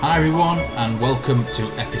Hi everyone, and welcome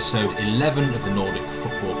to episode 11 of the Nordic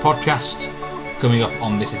Football Podcast. Coming up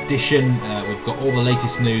on this edition, we've got all the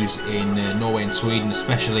latest news in Norway and Sweden,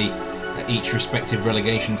 especially each respective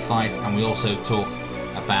relegation fight, and we also talk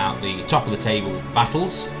about the top of the table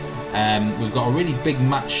battles. We've got a really big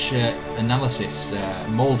match analysis,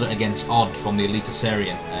 Molde against Odd from the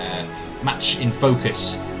Eliteserien, match in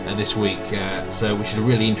focus this week, so which is a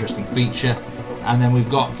really interesting feature. And then we've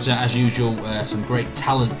got, as usual, some great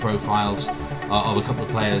talent profiles of a couple of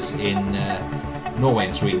players in Norway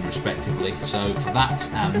and Sweden, respectively. So for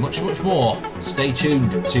that and much, much more, stay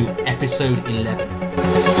tuned to episode 11.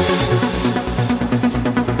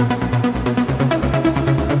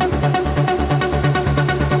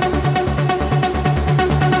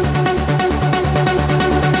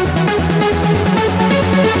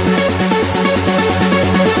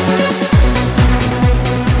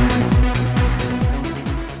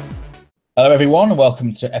 Hello everyone and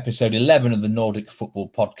welcome to episode 11 of the Nordic Football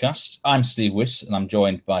Podcast. I'm Steve Wiss and I'm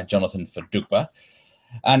joined by Jonathan Verdukba.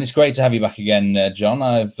 And it's great to have you back again, John.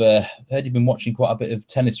 I've heard you've been watching quite a bit of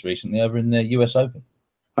tennis recently over in the US Open.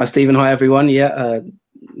 Hi Stephen, hi everyone.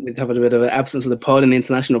 We've covered a bit of an absence of the pod and the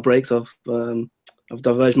international breaks. I've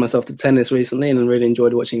diverged myself to tennis recently and really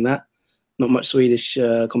enjoyed watching that. Not much Swedish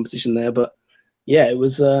competition there, but yeah, it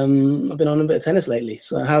was. I've been on a bit of tennis lately.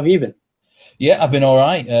 So how have you been? Yeah, I've been all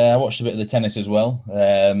right. I watched a bit of the tennis as well.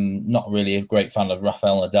 Not really a great fan of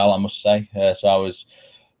Rafael Nadal, I must say. So I was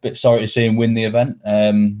a bit sorry to see him win the event.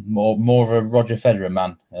 More of a Roger Federer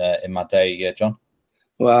man in my day, John.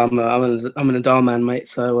 Well, I'm a Nadal man, mate.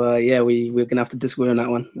 So we're gonna have to disagree on that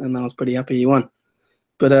one. And I was pretty happy he won.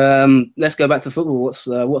 But let's go back to football. What's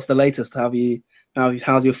the latest?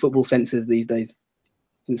 How's your football senses these days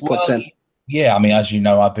since Pod 10? Yeah, I mean, as you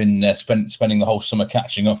know, I've been spending the whole summer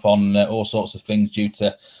catching up on all sorts of things due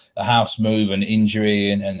to a house move and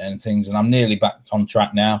injury and things, and I'm nearly back on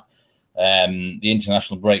track now. The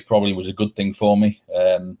international break probably was a good thing for me.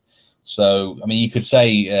 So, I mean, you could say,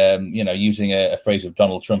 using a phrase of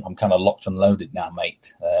Donald Trump, I'm kind of locked and loaded now,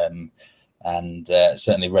 mate, and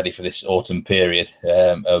certainly ready for this autumn period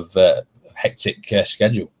of hectic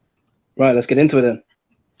schedule. Right, let's get into it then.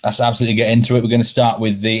 Let's absolutely get into it. We're going to start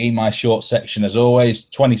with the Eat My Short section, as always.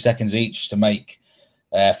 20 seconds each to make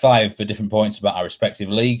 5 for different points about our respective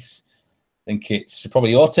leagues. I think it's probably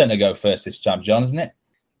your turn to go first this time, John, isn't it?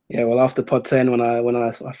 Yeah, well, after Pod 10, when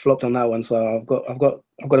I flopped on that one, so I've got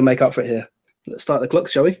to make up for it here. Let's start the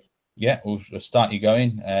clocks, shall we? Yeah, we'll start you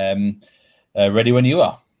going. Ready when you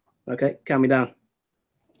are. Okay, count me down.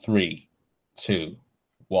 3, 2,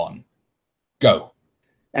 1, go.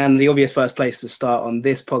 And the obvious first place to start on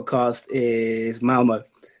this podcast is Malmo.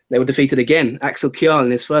 They were defeated again. Axel Kjell,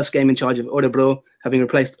 in his first game in charge of Örebro, having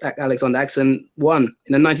replaced Alexander Axel, won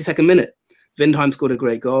in the 92nd minute. Vindheim scored a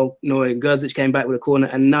great goal. Noah Gerzic came back with a corner,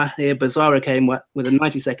 and Nahir Bazara came with a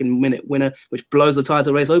 92nd minute winner, which blows the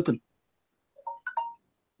title race open.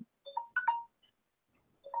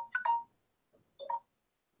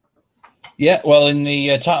 Yeah, well, in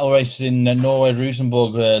the title race in Norway,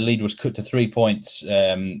 Rosenborg lead was cut to 3 points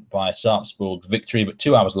by Sarpsborg victory, but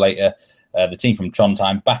 2 hours later, the team from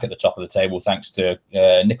Trondheim back at the top of the table thanks to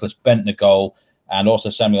Nicholas Bentner goal, and also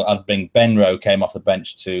Samuel Adbing Benro came off the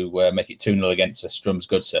bench to make it 2-0 against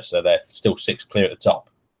Strømsgodset, so they're still 6 clear at the top.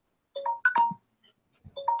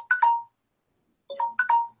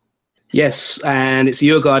 Yes, and it's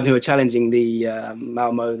Djurgården who are challenging the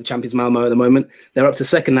champions Malmo at the moment. They're up to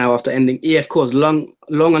second now after ending IFK's long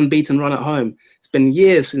unbeaten run at home. It's been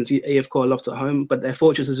years since IFK lost at home, but their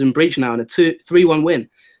fortress has been breached now in a 3-1 win.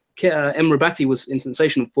 Emre Bati was in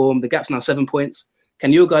sensational form. The gap's now 7 points.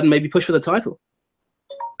 Can Djurgården maybe push for the title?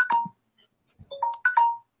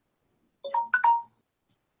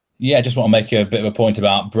 Yeah, I just want to make a bit of a point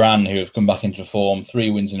about Brann, who have come back into form.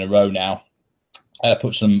 3 wins in a row now.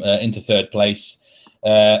 Puts them into third place.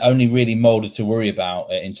 Only really Molde to worry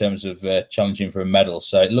about in terms of challenging for a medal.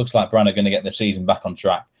 So it looks like Brann are going to get the season back on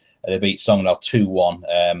track. They beat Sogndal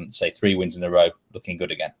 2-1. 3 wins in a row. Looking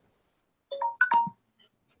good again.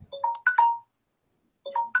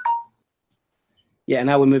 Yeah,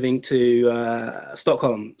 now we're moving to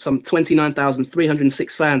Stockholm. Some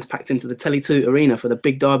 29,306 fans packed into the Tele2 Arena for the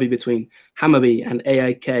big derby between Hammarby and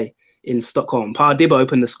AIK in Stockholm. Par Dibba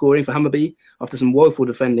opened the scoring for Hammarby after some woeful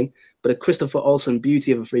defending, but a Christopher Olsen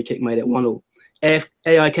beauty of a free kick made it 1-1.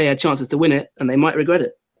 AIK had chances to win it, and they might regret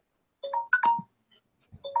it.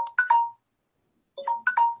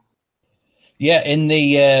 Yeah, in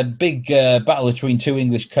the big battle between two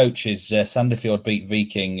English coaches, Sandefjord beat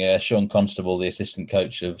Viking. Sean Constable, the assistant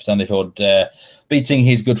coach of Sandefjord, beating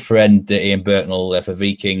his good friend Ian Berknell for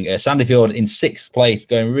Viking. Sandefjord in 6th place,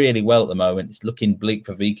 going really well at the moment. It's looking bleak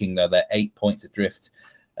for Viking, though. They're 8 points adrift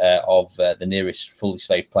of the nearest fully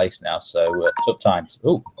safe place now. So tough times.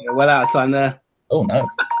 Oh, You're well out of time there. Oh, no.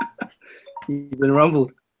 You've been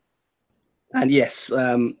rumbled. And yes,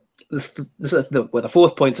 the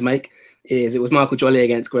 4th point to make is it was Michael Jolly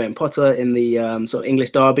against Graham Potter in the sort of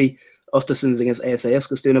English derby. Östersunds against AFC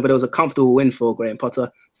Eskilstuna, but it was a comfortable win for Graham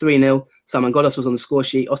Potter, 3-0. Simon Ghoddos was on the score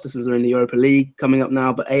sheet. Östersunds are in the Europa League coming up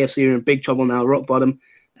now, but AFC are in big trouble now, rock bottom,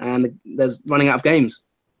 and there's running out of games.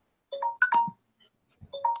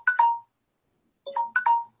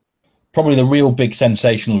 Probably the real big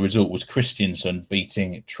sensational result was Kristiansund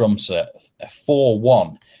beating Tromsø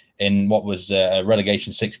 4-1 in what was a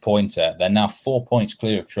relegation 6-pointer. They're now 4 points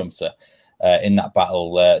clear of Tromsø in that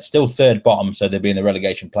battle. Still 3rd bottom, so they'll be in the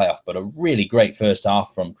relegation playoff. But a really great first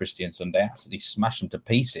half from Kristiansund. They absolutely smashed them to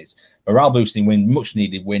pieces. Morale boosting win, much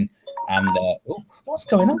needed win. And what's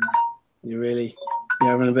going on? You're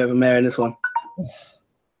having a bit of a mare in this one.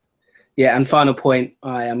 Yeah, and final point,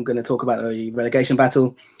 I am going to talk about the relegation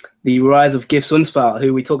battle. The rise of GIF Sundsvall,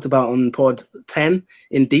 who we talked about on pod 10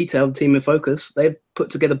 in detail, the team in focus. They've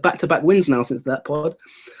put together back-to-back wins now since that pod.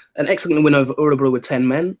 An excellent win over Örebro with 10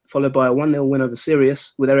 men, followed by a 1-0 win over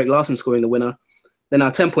Sirius, with Erik Larsson scoring the winner. They're now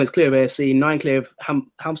 10 points clear of AFC, 9 clear of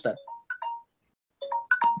Halmstad.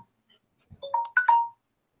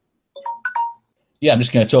 Yeah, I'm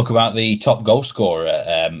just going to talk about the top goal scorer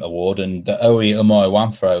award, and Owe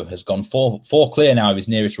Umoe-Wanfro has gone four clear now of his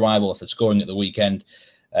nearest rival after scoring at the weekend.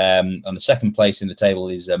 And the 2nd place in the table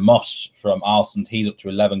is Moss from Aalsund. He's up to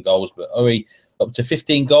 11 goals, but Owe up to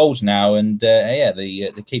 15 goals now, and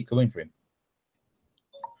they keep coming for him.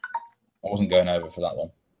 I wasn't going over for that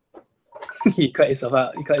one. You cut yourself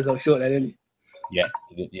out. You cut yourself short there, didn't you?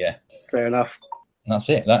 Yeah. Fair enough. And that's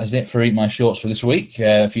it. That is it for Eat My Shorts for this week.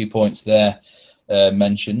 A few points there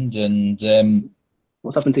mentioned. And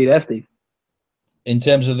what's happened to you there, Steve? In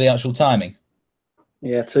terms of the actual timing?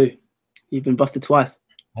 Yeah, 2. You've been busted twice.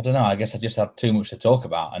 I don't know. I guess I just had too much to talk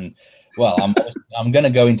about. And, well, I'm going to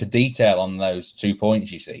go into detail on those 2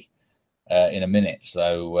 points, you see, in a minute.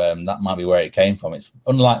 So that might be where it came from. It's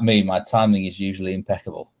unlike me. My timing is usually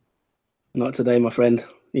impeccable. Not today, my friend.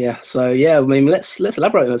 Yeah. So, yeah, I mean, let's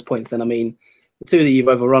elaborate on those points then. I mean, the 2 that you've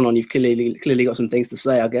overrun on, you've clearly got some things to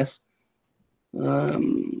say, I guess. Why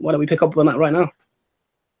don't we pick up on that right now?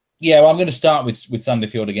 Yeah, well, I'm going to start with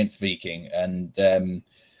Sandefjord against Viking, and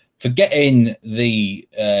forgetting the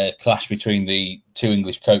clash between the 2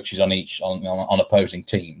 English coaches on opposing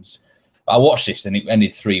teams. I watched this and it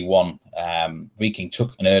ended 3-1. Viking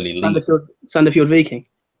took an early lead. Sandefjord Viking.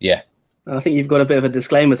 Yeah, I think you've got a bit of a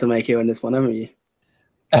disclaimer to make here on this one, haven't you?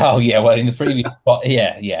 Oh yeah, well in the previous Well,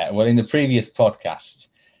 in the previous podcast,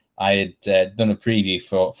 I had done a preview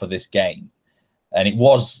for this game. And it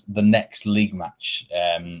was the next league match,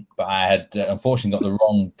 but I had unfortunately got the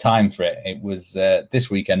wrong time for it. It was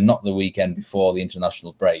this weekend, not the weekend before the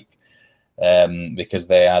international break, because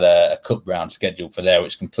they had a cup round scheduled for there,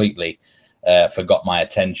 which completely forgot my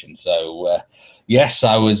attention. So, yes,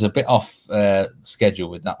 I was a bit off schedule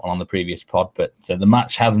with that one on the previous pod, but the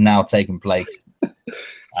match has now taken place.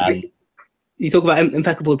 You talk about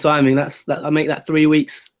impeccable timing. I make that 3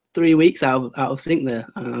 weeks out of sync there.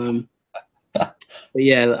 But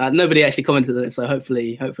yeah, nobody actually commented on it, so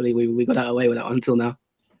hopefully we got away with that one until now.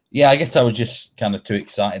 Yeah, I guess I was just kind of too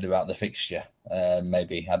excited about the fixture.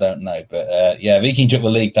 Maybe, I don't know. But Viking took the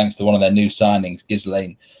league thanks to one of their new signings,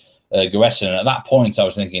 Ghislaine Goessen. And at that point, I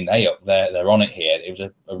was thinking, hey, they're on it here. It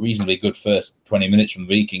was a reasonably good first 20 minutes from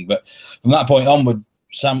Viking. But from that point onward,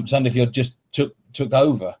 Sandefjord just took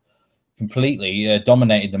over completely,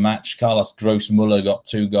 dominated the match. Carlos Gross-Muller got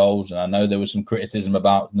 2 goals, and I know there was some criticism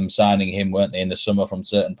about them signing him, weren't they, in the summer from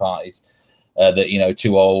certain parties, that,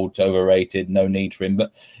 too old, overrated, no need for him.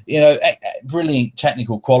 But, brilliant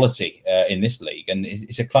technical quality in this league, and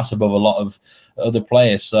it's a class above a lot of other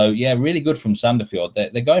players. So, yeah, really good from Sandefjord.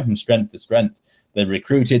 They're going from strength to strength. They've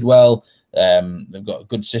recruited well. They've got a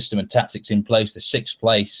good system and tactics in place. They're 6th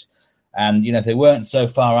place. And, if they weren't so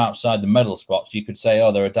far outside the medal spots, you could say,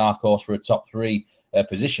 they're a dark horse for a top 3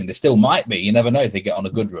 position. They still might be. You never know if they get on a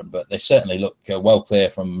good run, but they certainly look well clear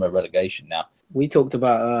from relegation now. We talked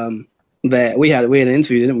about we had an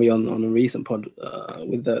interview, didn't we, on a recent pod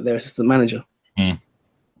with their assistant manager. Mm.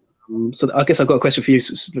 So I guess I've got a question for you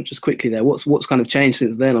just quickly there. What's kind of changed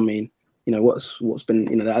since then? I mean, what's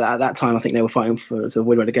been, at that time, I think they were fighting to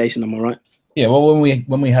avoid relegation. Am I right? Yeah, well,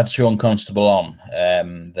 when we had Sean Constable on,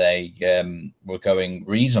 they were going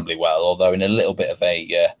reasonably well, although in a little bit of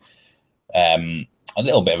a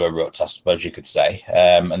rut, I suppose you could say.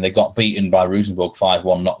 And they got beaten by Rosenborg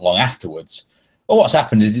 5-1 not long afterwards. Well, what's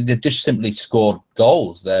happened is they've just simply scored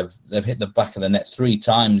goals. They've hit the back of the net 3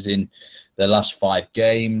 times in their last 5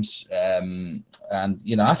 games. And,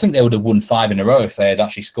 I think they would have won 5 in a row if they had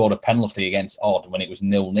actually scored a penalty against Odd when it was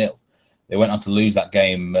 0-0. They went on to lose that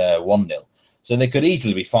game 1-0. So they could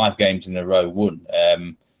easily be 5 games in a row won.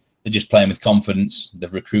 They're just playing with confidence.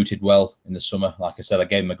 They've recruited well in the summer. Like I said, I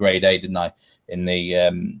gave them a grade A, didn't I, in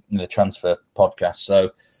the transfer podcast.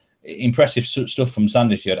 So impressive stuff from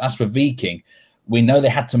Sandefjord. As for Viking, we know they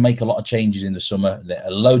had to make a lot of changes in the summer.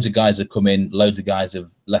 Loads of guys have come in. Loads of guys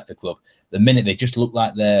have left the club. The minute they just look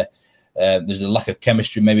like there's a lack of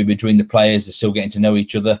chemistry maybe between the players. They're still getting to know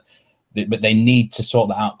each other. But they need to sort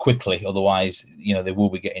that out quickly. Otherwise, they will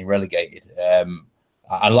be getting relegated.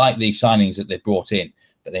 I like the signings that they brought in,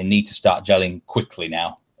 but they need to start gelling quickly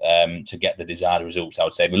now to get the desired results, I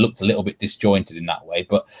would say. We looked a little bit disjointed in that way,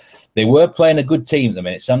 but they were playing a good team at the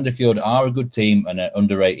minute. Sandefjord are a good team and an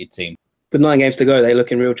underrated team. With 9 games to go, they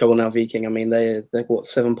look in real trouble now, Viking. I mean, they're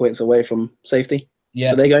 7 points away from safety?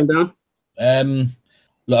 Yeah. Are they going down?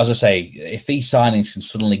 Look, as I say, if these signings can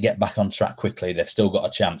suddenly get back on track quickly, they've still got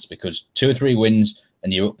a chance because 2 or 3 wins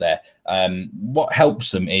and you're up there. What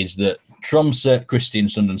helps them is that Tromsø,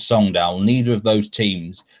 Kristiansund and Sogndal, neither of those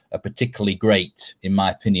teams are particularly great, in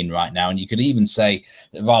my opinion, right now. And you could even say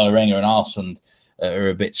that Vålerenga and Ålesund are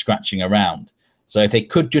a bit scratching around. So if they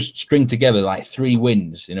could just string together like 3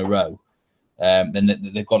 wins in a row, then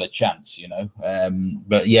they've got a chance,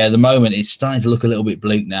 But yeah, at the moment, it's starting to look a little bit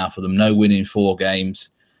bleak now for them. No win in 4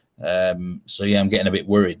 games. So yeah, I'm getting a bit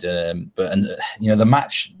worried. The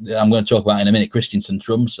match I'm going to talk about in a minute,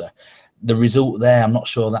 Kristiansund-Tromsø, the result there, I'm not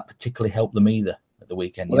sure that particularly helped them either at the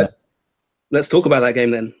weekend. Well, let's talk about that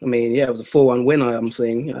game then. I mean, yeah, it was a 4-1 win, I'm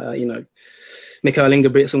seeing. Mikael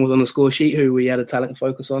Ingebrigtsen was on the score sheet, who we had a talent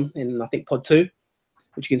focus on in, I think, Pod 2.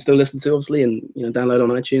 Which you can still listen to, obviously, and download on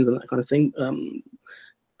iTunes and that kind of thing.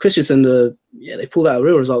 Kristiansund, they pulled out a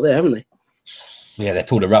real result there, haven't they? Yeah, they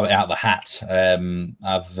pulled a rabbit out of the hat.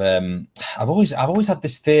 I've always had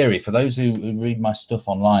this theory, for those who read my stuff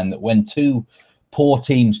online, that when 2 poor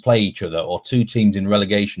teams play each other, or 2 teams in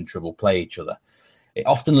relegation trouble play each other, it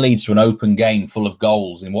often leads to an open game full of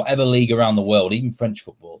goals in whatever league around the world, even French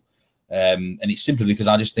football. And it's simply because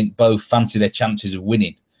I just think both fancy their chances of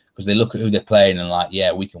winning, because they look at who they're playing and like,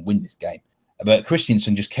 yeah, we can win this game. But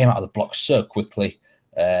Kristiansund just came out of the block so quickly.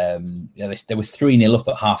 They were 3-0 up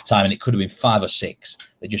at half time, and it could have been 5 or 6.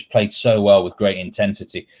 They just played so well with great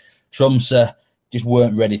intensity. Tromsø just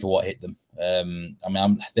weren't ready for what hit them.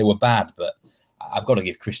 They were bad, but I've got to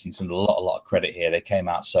give Kristiansund a lot of credit here. They came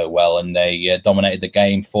out so well, and they dominated the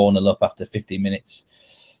game 4-0 up after 50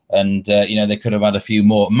 minutes. And, they could have had a few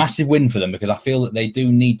more. Massive win for them, because I feel that they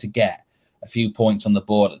do need to get a few points on the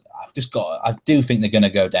board. I do think they're going to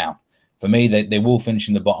go down. For me, they will finish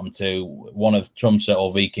in the bottom 2. One of Tromsø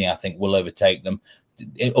or Viking, I think, will overtake them.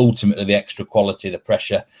 Ultimately, the extra quality, the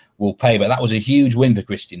pressure will pay. But that was a huge win for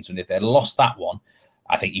Kristiansund. If they'd lost that one,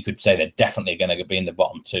 I think you could say they're definitely going to be in the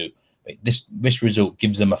bottom 2. But this result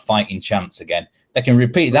gives them a fighting chance again. They can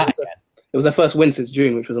repeat that again. It was their first win since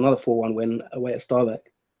June, which was another 4-1 win away at Stabæk.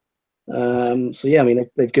 So yeah, I mean,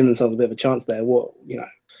 they've given themselves a bit of a chance there.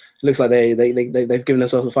 It looks like they've given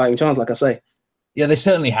themselves a fighting chance, like I say. Yeah, they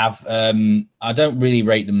certainly have. I don't really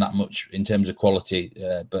rate them that much in terms of quality,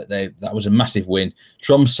 but that was a massive win.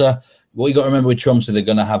 Tromsø, what you got to remember with Tromsø, they're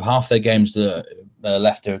going to have half their games that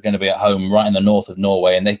left are going to be at home, right in the north of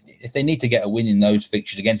Norway, and if they need to get a win in those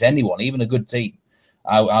fixtures against anyone, even a good team,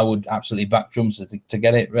 I would absolutely back Tromsø to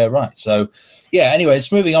get it right. So, yeah. Anyway,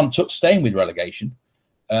 it's moving on. Staying with relegation,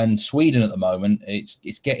 and Sweden at the moment,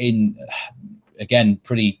 it's getting. Again,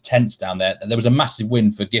 pretty tense down there. There was a massive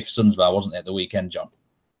win for GIF Sundsvall, wasn't it, at the weekend, John?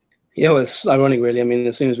 Yeah, well, it's ironic, really. I mean,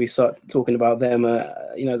 as soon as we start talking about them,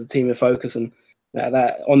 as a team of focus, and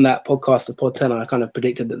that on that podcast of Pod 10, I kind of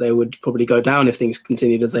predicted that they would probably go down if things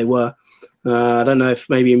continued as they were. I don't know if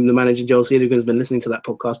maybe the manager, Joel Sidegan, has been listening to that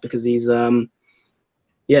podcast, because he's,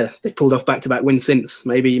 they've pulled off back-to-back wins since.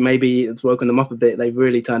 Maybe it's woken them up a bit. They've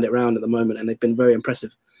really turned it around at the moment, and they've been very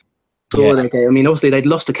impressive. Yeah. I mean, obviously, they'd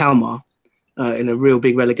lost to Kalmar in a real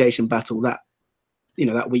big relegation battle that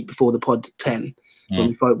week before the Pod 10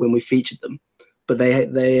 when we featured them. But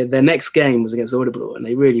their next game was against Örebro, and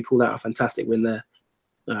they really pulled out a fantastic win there.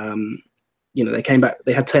 They came back.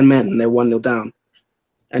 They had 10 men, and they're 1-0 down,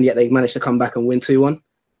 and yet they managed to come back and win 2-1.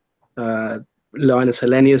 Linus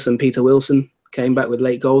Hellenius and Peter Wilson came back with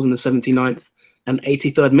late goals in the 79th and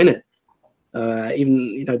 83rd minute.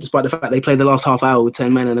 even despite the fact they played the last half hour with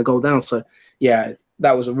 10 men and a goal down. So yeah,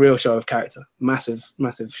 that was a real show of character, massive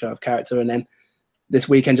show of character. And then this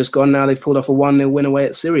weekend just gone now, they've pulled off a 1-0 win away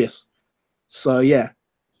at Sirius. So yeah,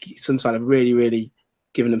 Sundsvall have really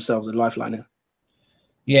given themselves a lifeline here.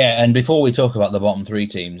 Yeah, and before we talk about the bottom three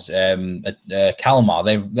teams, Kalmar,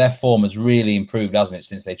 their form has really improved, hasn't it,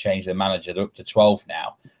 since they changed their manager? They're up to 12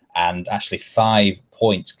 now, and actually 5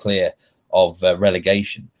 points clear of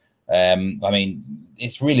relegation. I mean,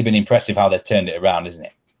 it's really been impressive how they've turned it around, isn't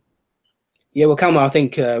it? Yeah, well, Kalmar, I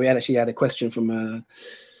think we actually had a question from a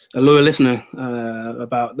loyal listener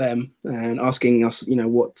about them and asking us,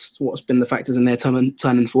 what's been the factors in their turn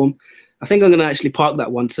in form. I think I'm going to actually park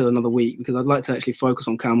that one till another week because I'd like to actually focus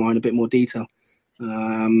on Kalmar in a bit more detail.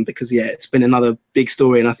 Because yeah, it's been another big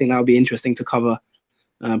story, and I think that would be interesting to cover,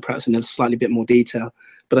 perhaps in a slightly bit more detail.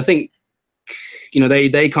 But I think, they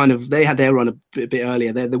had their run a bit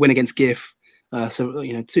earlier. The win against GIF,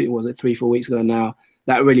 3-4 weeks ago now,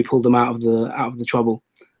 that really pulled them out of the trouble.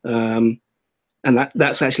 And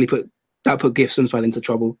that's actually put GIF Sundsvall into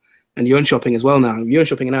trouble, and Jönköping as well now.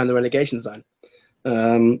 Jönköping are now in the relegation zone.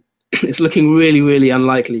 It's looking really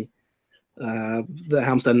unlikely that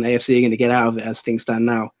Halmstad and AFC are going to get out of it as things stand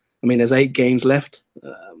now. I mean, there's 8 games left,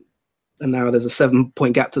 and now there's a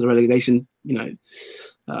 7-point gap to the relegation,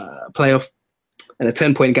 playoff, and a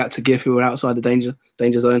 10-point gap to GIF, who are outside the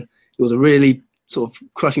danger zone. It was a really sort of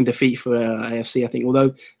crushing defeat for AFC, I think,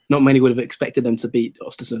 although not many would have expected them to beat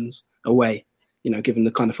Östersunds away, given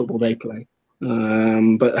the kind of football they play.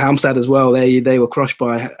 But Halmstad as well, they were crushed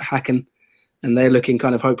by Häcken, and they're looking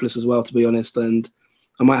kind of hopeless as well, to be honest. And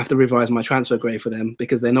I might have to revise my transfer grade for them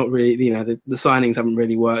because they're not really, the signings haven't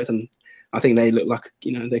really worked. And I think they look like,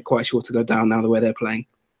 they're quite sure to go down now the way they're playing.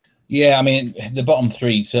 Yeah, I mean, the bottom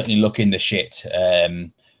three certainly look in the shit.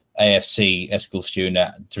 AFC,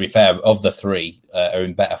 Eskilstuna, to be fair, of the three, are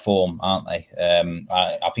in better form, aren't they?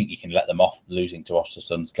 I think you can let them off losing to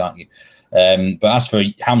Östersunds, can't you? But as for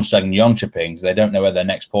Halmstad and Jönköping, they don't know where their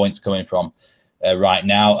next point's coming from. Right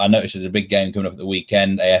now, I noticed there's a big game coming up at the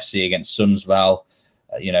weekend, AFC against Sundsvall,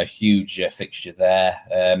 huge fixture there.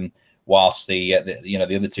 Whilst the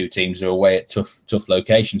other two teams are away at tough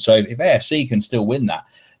locations. So if AFC can still win that,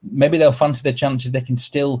 maybe they'll fancy their chances. They can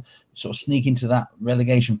still sort of sneak into that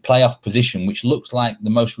relegation playoff position, which looks like the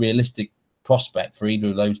most realistic prospect for either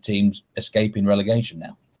of those teams escaping relegation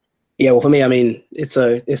now. Yeah, well, for me, I mean, it's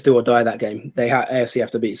do or die, that game. AFC have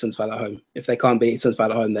to beat Sundsvall at home. If they can't beat Sundsvall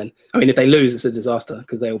at home, then, I mean, if they lose, it's a disaster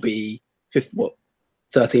because they'll be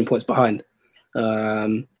 13 points behind.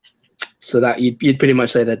 So that you'd pretty much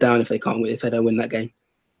say they're down if they don't win that game.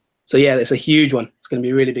 So yeah, it's a huge one. It's going to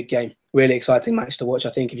be a really big game, really exciting match to watch. I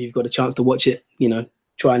think if you've got a chance to watch it,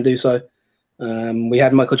 try and do so. We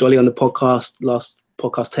had Michael Jolly on the podcast, last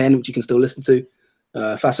podcast 10, which you can still listen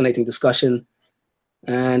to. Fascinating discussion.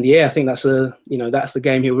 And yeah, I think that's the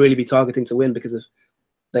game he'll really be targeting to win because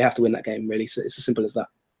they have to win that game, really. So it's as simple as that.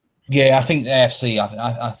 Yeah, I think the AFC,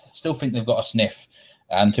 I still think they've got a sniff.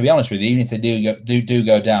 And to be honest with you, even if they do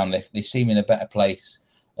go down, they seem in a better place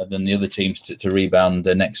than the other teams to rebound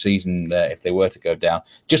next season if they were to go down.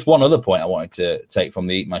 Just one other point I wanted to take from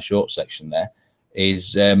the Eat My Shorts section there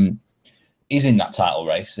is in that title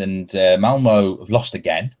race, and Malmö have lost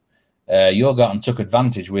again. Djurgården took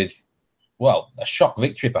advantage with, a shock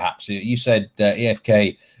victory perhaps. You said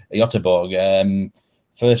EFK Göteborg,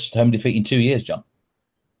 first home defeat in 2 years, John.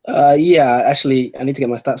 Yeah, actually, I need to get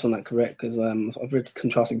my stats on that correct because I've read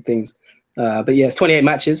contrasting things. But yeah, it's 28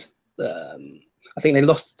 matches. I think they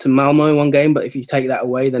lost to Malmö in one game, but if you take that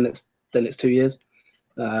away, then it's 2 years.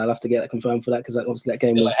 I'll have to get that confirmed for that because obviously that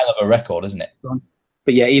game was a hell of a record, isn't it?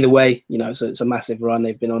 But yeah, either way, so it's a massive run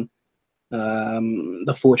they've been on.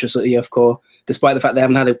 The fortress at IFK, despite the fact they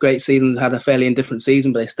haven't had a great season, had a fairly indifferent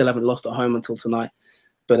season, but they still haven't lost at home until tonight.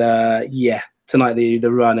 But yeah, tonight the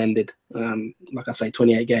run ended. Like I say,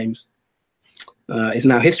 28 games is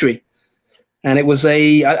now history. And it was to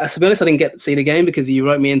be honest, I didn't get to see the game because you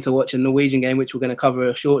wrote me in to watch a Norwegian game, which we're going to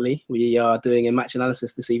cover shortly. We are doing a match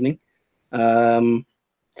analysis this evening.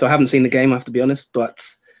 So I haven't seen the game, I have to be honest, but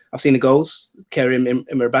I've seen the goals. Kerim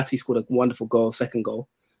Imirabati scored a wonderful goal, second goal.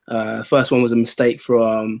 First one was a mistake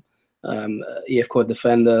from EFK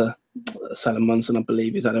defender, Salim Munson, I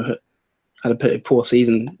believe, who's had a pretty poor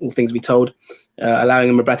season, all things be told,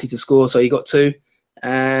 allowing Imirabati to score. So he got 2.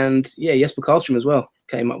 And yeah, Jesper Karlström as well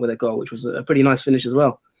came up with a goal, which was a pretty nice finish as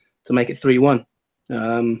well to make it 3-1.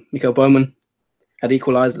 Mikael Bowman had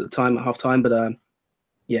equalised at the time at half time, but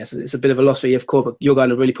yes, it's a bit of a loss for EFK, but Djurgården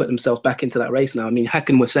have really put themselves back into that race now. I mean,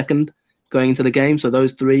 Häcken were second going into the game, so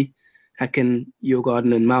those three, Häcken,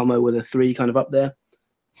 Djurgården and Malmö were the three kind of up there.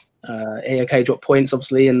 AOK dropped points,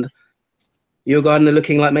 obviously, and Djurgården are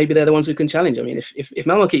looking like maybe they're the ones who can challenge. I mean, if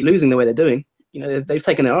Malmo keep losing the way they're doing, they've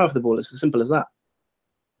taken their eye off the ball. It's as simple as that.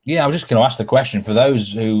 Yeah, I was just going to ask the question for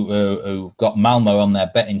those who got Malmo on their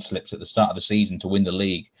betting slips at the start of the season to win the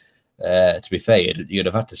league. To be fair, you'd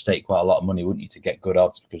have had to stake quite a lot of money, wouldn't you, to get good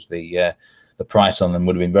odds, because the price on them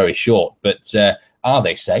would have been very short. But are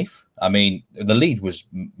they safe? I mean, the lead was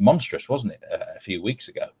monstrous, wasn't it, a few weeks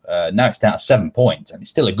ago? Now it's down to 7 points, and it's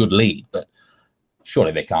still a good lead, but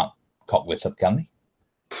surely they can't cock this up, can they?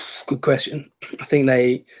 Good question. I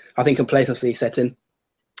think complacency set in.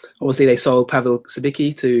 Obviously, they sold Pavel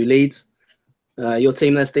Sibicki to Leeds, your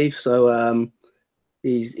team there, Steve. So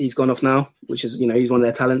he's gone off now, which is, he's one of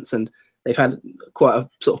their talents, and they've had quite a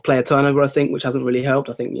sort of player turnover, I think, which hasn't really helped.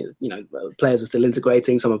 I think players are still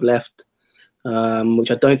integrating. Some have left,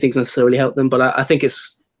 which I don't think has necessarily helped them. But I think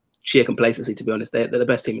it's sheer complacency, to be honest. They're the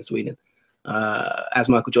best team in Sweden, as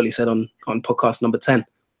Michael Jolly said on podcast number 10.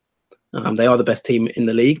 They are the best team in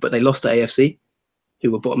the league, but they lost to AFC,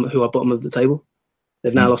 who are bottom of the table.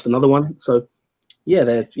 They've now lost another one. So, yeah,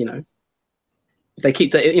 they're, if they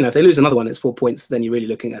keep, if they lose another one, it's 4 points, then you're really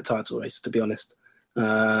looking at a title race, to be honest.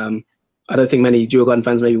 I don't think many Djurgården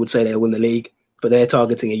fans maybe would say they'll win the league, but they're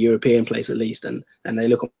targeting a European place at least, and they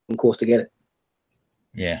look on course to get it.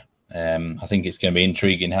 Yeah, I think it's going to be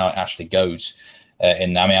intriguing how it actually goes.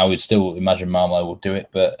 I would still imagine Malmo will do it,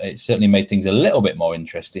 but it certainly made things a little bit more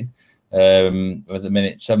interesting. At the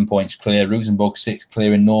minute, 7 points clear, Rosenborg 6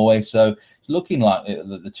 clear in Norway, so it's looking like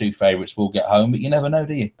the two favourites will get home, but you never know,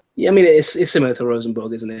 do you? Yeah, I mean, it's similar to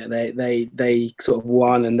Rosenborg, isn't it? They sort of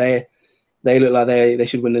won, and they look like they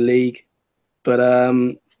should win the league, but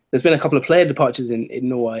there's been a couple of player departures in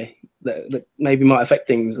Norway that maybe might affect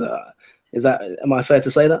things. Am I fair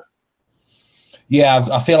to say that? Yeah,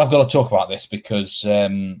 I feel I've got to talk about this because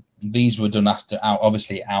these were done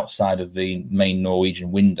obviously outside of the main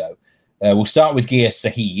Norwegian window. We'll start with Gia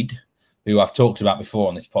Sahid, who I've talked about before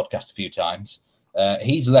on this podcast a few times.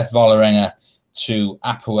 He's left Vålerenga to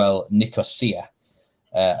Apoel Nicosia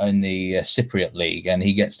in the Cypriot League, and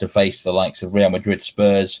he gets to face the likes of Real Madrid,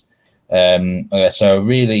 Spurs. So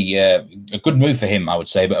really a good move for him, I would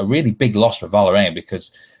say, but a really big loss for Vålerenga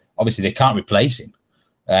because obviously they can't replace him.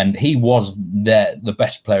 And he was the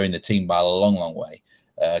best player in the team by a long, long way.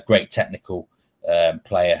 Great technical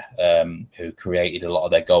player who created a lot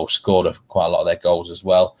of their goals, scored quite a lot of their goals as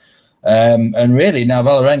well. And really now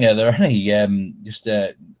Vålerenga, they're only just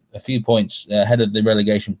a few points ahead of the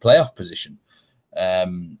relegation playoff position,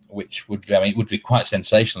 which would be quite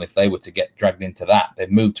sensational if they were to get dragged into that.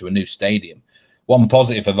 They've moved to a new stadium. One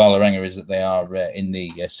positive for Vålerenga is that they are in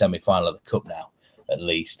the semi-final of the cup now, at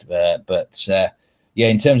least. Yeah,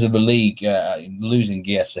 in terms of the league, losing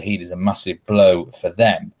Gia Sahid is a massive blow for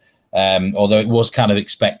them. Although it was kind of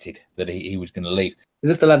expected that he was going to leave. Is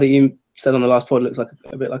this the lad that you said on the last pod looks like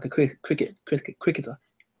a bit like a cricketer?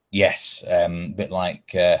 Yes, a bit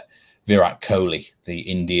like Virat Kohli, the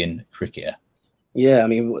Indian cricketer. Yeah, I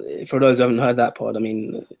mean, for those who haven't heard that pod, I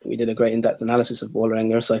mean, we did a great in-depth analysis of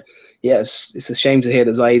Vålerenga. So, yeah, it's a shame to hear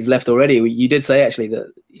that Zahid's left already. You did say, actually,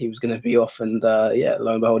 that he was going to be off, and, lo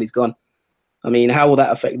and behold, he's gone. I mean, how will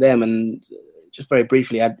that affect them? And just very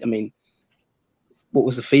briefly, I mean, what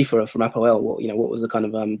was the fee from Apoel? What was the kind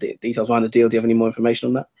of details behind the deal? Do you have any more information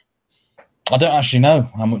on that? I don't actually know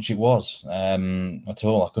how much it was at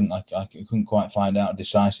all. I couldn't quite find out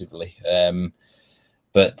decisively.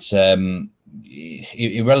 But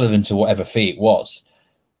irrelevant to whatever fee it was,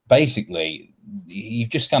 basically, you've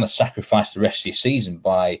just kind of sacrificed the rest of your season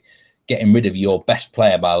by getting rid of your best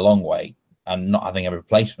player by a long way and not having a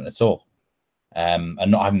replacement at all. And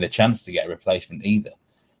not having the chance to get a replacement either.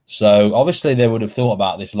 So obviously they would have thought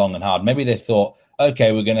about this long and hard. Maybe they thought,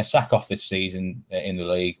 okay, we're going to sack off this season in the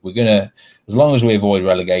league. We're going to, as long as we avoid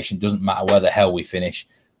relegation, doesn't matter where the hell we finish,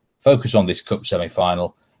 focus on this cup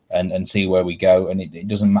semi-final and see where we go. And it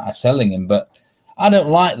doesn't matter selling him. But I don't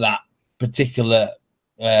like that particular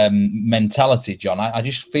mentality, John. I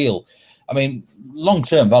just feel, I mean,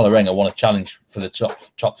 long-term Vålerenga want to challenge for the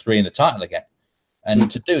top three in the title again.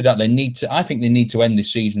 And to do that, I think they need to end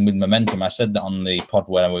this season with momentum. I said that on the pod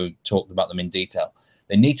when we talked about them in detail.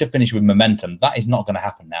 They need to finish with momentum. That is not going to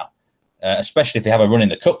happen now, especially if they have a run in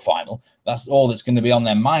the cup final. That's all that's going to be on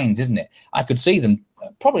their minds, isn't it? I could see them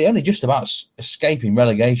probably only just about escaping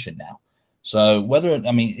relegation now. So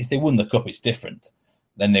if they won the cup, it's different.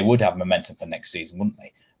 Then they would have momentum for next season, wouldn't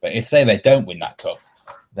they? But if they don't win that cup,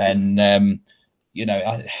 then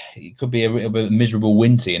it could be a miserable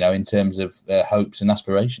winter, in terms of hopes and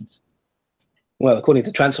aspirations. Well, according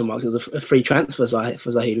to Transfermarkt, it was a free transfer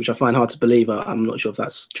for Zahid, which I find hard to believe. I'm not sure if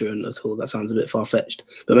that's true at all. That sounds a bit far-fetched,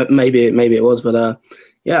 but maybe it was. But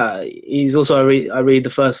yeah, he's also I read the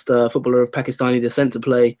first footballer of Pakistani descent to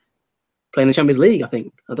play in the Champions League. I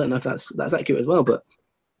think I don't know if that's accurate as well, but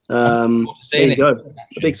there you go,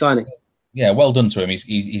 a big signing. Yeah, well done to him.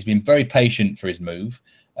 He's been very patient for his move.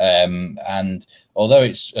 And although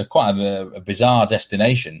it's quite a bizarre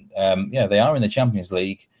destination, they are in the Champions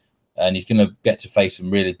League, and he's going to get to face some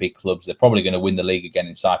really big clubs. They're probably going to win the league again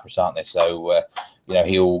in Cyprus, aren't they? So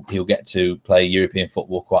he'll get to play European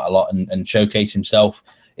football quite a lot and showcase himself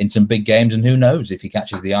in some big games. And who knows, if he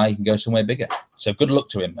catches the eye, he can go somewhere bigger. So good luck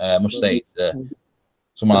to him. I must say,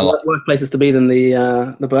 someone I like. Worse places to be than the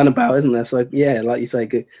Bernabeu, isn't there? So yeah, like you say,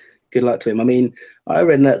 good luck to him. I mean, I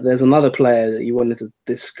read that there's another player that you wanted to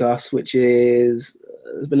discuss, which is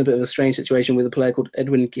there's been a bit of a strange situation with a player called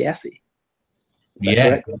Edwin Kiasi.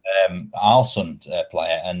 Arsenal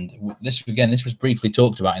player, and this was briefly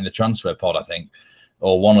talked about in the transfer pod, I think,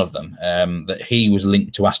 or one of them, that he was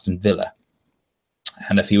linked to Aston Villa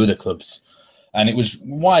and a few other clubs, and it was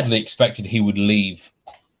widely expected he would leave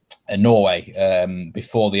Norway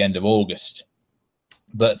before the end of August,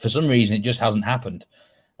 but for some reason it just hasn't happened.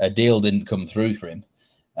 A deal didn't come through for him,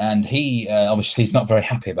 and he obviously is not very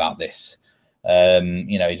happy about this.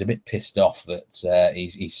 He's a bit pissed off that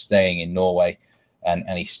he's staying in Norway.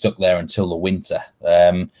 And he's stuck there until the winter.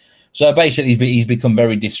 So basically, he's become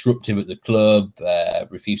very disruptive at the club,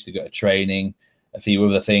 refused to go to training, a few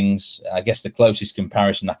other things. I guess the closest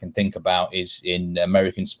comparison I can think about is in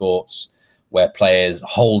American sports, where players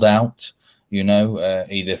hold out,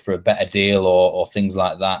 either for a better deal or things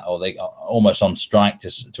like that, or they are almost on strike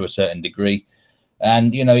to a certain degree.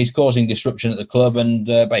 And, he's causing disruption at the club, and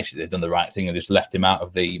basically they've done the right thing and just left him out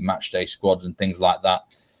of the match day squads and things like that.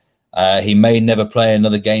 He may never play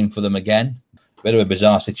another game for them again. Bit of a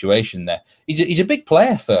bizarre situation there. He's a big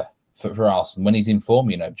player for Arsenal when he's in form,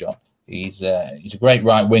 John. He's a great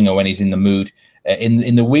right winger when he's in the mood.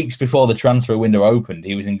 In the weeks before the transfer window opened,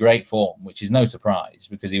 he was in great form, which is no surprise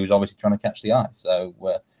because he was obviously trying to catch the eye. So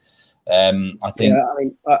I think. Yeah, I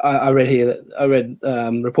mean, I read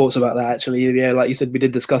reports about that actually. Yeah, like you said, we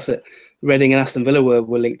did discuss it. Reading and Aston Villa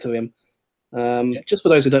were linked to him. Just for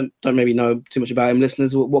those who don't maybe know too much about him,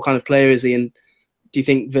 listeners, what kind of player is he, and do you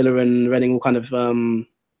think Villa and Reading will kind of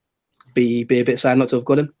be a bit sad not to have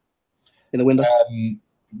got him in the window?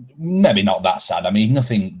 Maybe not that sad. I mean, he's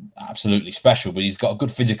nothing absolutely special, but he's got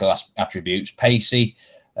good physical attributes, pacey.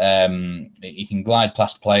 He can glide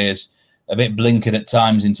past players, a bit blinkered at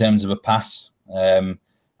times in terms of a pass.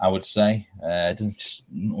 I would say doesn't just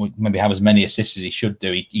maybe have as many assists as he should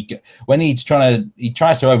do. When he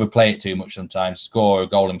tries to overplay it too much sometimes, score a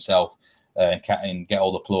goal himself and get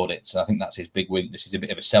all the plaudits. I think that's his big weakness. He's a bit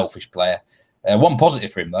of a selfish player. One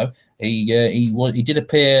positive for him though, he did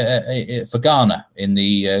appear for Ghana in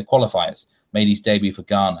the qualifiers, made his debut for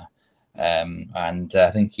Ghana, and I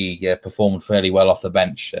think he performed fairly well off the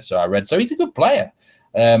bench. So I read. So he's a good player.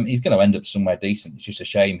 He's going to end up somewhere decent. It's just a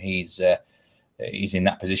shame he's in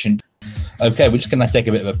that position. Okay, we're just going to take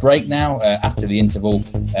a bit of a break now. After the interval,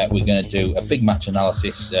 we're going to do a big match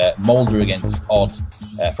analysis, Molde against Odd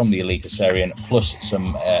from the Eliteserien, plus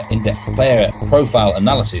some in-depth player profile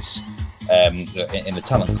analysis in the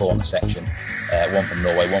talent corner section. One from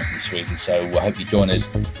Norway, one from Sweden. So I hope you join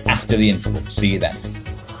us after the interval. See you then.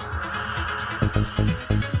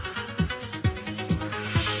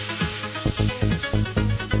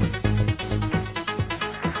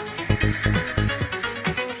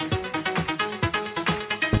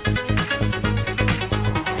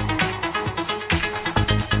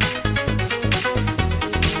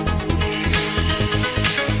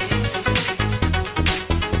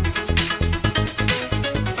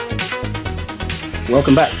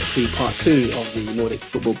 Welcome back to part 2 of the Nordic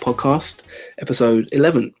Football Podcast, episode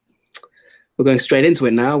 11. We're going straight into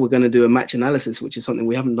it now. We're going to do a match analysis, which is something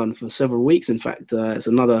we haven't done for several weeks. In fact, it's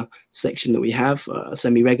another section that we have,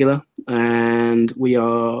 semi-regular. And we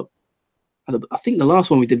are, I think the last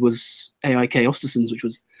one we did was AIK Ostersund's, which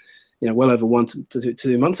was well over 1 to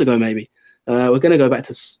 2 months ago, maybe. We're going to go back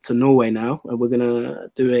to Norway now, and we're going to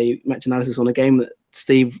do a match analysis on a game that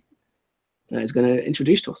Steve is going to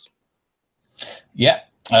introduce to us. Yeah,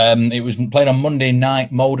 it was played on Monday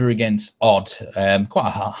night, Molde against Odd. Quite a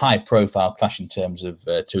high-profile clash in terms of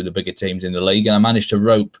two of the bigger teams in the league, and I managed to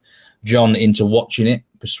rope John into watching it,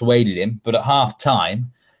 persuaded him. But at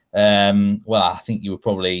half-time, I think you were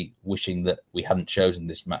probably wishing that we hadn't chosen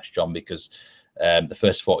this match, John, because the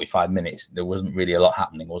first 45 minutes, there wasn't really a lot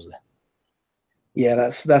happening, was there? Yeah,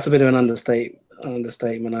 that's a bit of an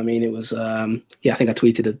understatement. I mean, it was, I think I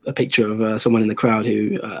tweeted a picture of someone in the crowd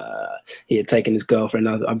who he had taken his girlfriend,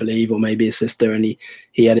 I believe, or maybe his sister, and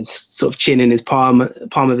he had his sort of chin in his palm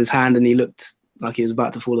of his hand, and he looked like he was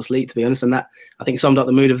about to fall asleep, to be honest. And that, I think, summed up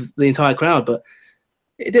the mood of the entire crowd. But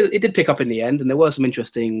it did pick up in the end, and there were some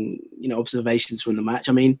interesting, observations from the match.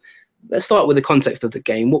 I mean, let's start with the context of the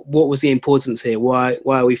game. What was the importance here? Why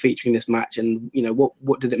are we featuring this match? And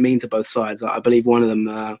what did it mean to both sides? I believe one of them,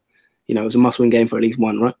 it was a must-win game for at least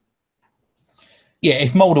one, right? Yeah,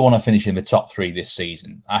 if Molde want to finish in the top 3 this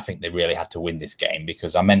season, I think they really had to win this game,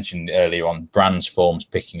 because I mentioned earlier on, Brand's form's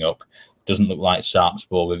picking up. Doesn't look like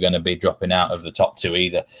Sarpsborg are going to be dropping out of the top 2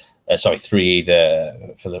 either. 3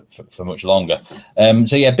 either for much longer.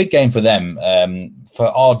 Big game for them.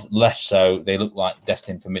 For Odd, less so. They look like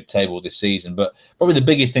destined for mid-table this season. But probably the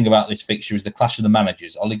biggest thing about this fixture is the clash of the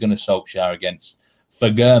managers. Ole Gunnar Solskjaer against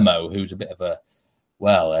Fergermo, who's a bit of a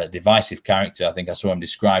divisive character. I think I saw him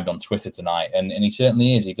described on Twitter tonight, and he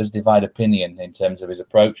certainly is. He does divide opinion in terms of his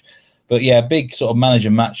approach. But yeah, big sort of manager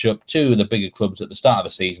matchup. 2 of the bigger clubs at the start of the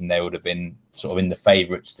season, they would have been sort of in the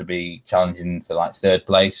favourites to be challenging for like 3rd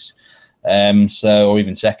place, or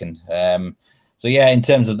even 2nd. In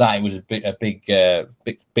terms of that, it was a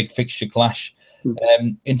big fixture clash.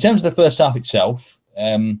 In terms of the first half itself,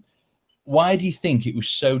 why do you think it was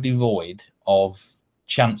so devoid of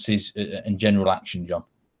chances and general action, John?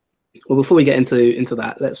 Well, before we get into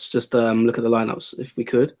that, let's just look at the lineups if we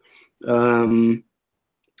could.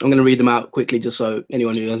 I'm going to read them out quickly, just so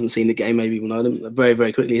anyone who hasn't seen the game maybe will know them very,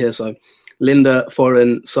 very quickly here. So, Linda,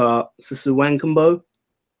 Foreign, Saar, Sisuwankambo,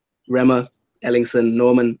 Remmer, Ellingson,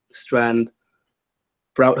 Norman, Strand,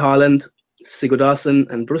 Braut Haaland, Sigurdarsson,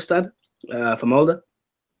 and Brustad for Molde.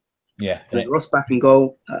 Yeah. Rosbach in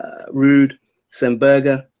goal, Ruud,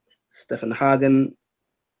 Semberger, Stefan Hagen,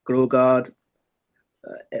 Grogard,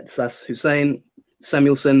 Etsas Hussein,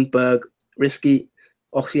 Samuelson, Berg, Risky,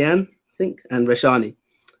 Oxian, I think, and Reshani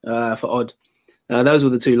for Odd. Those were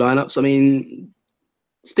the 2 lineups. I mean,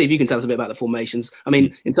 Steve, you can tell us a bit about the formations. I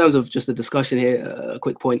mean, in terms of just the discussion here, a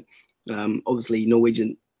quick point. Obviously,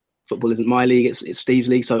 Norwegian football isn't my league, it's Steve's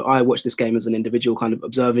league. So I watched this game as an individual, kind of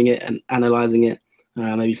observing it and analysing it,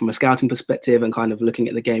 maybe from a scouting perspective and kind of looking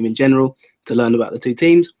at the game in general to learn about the 2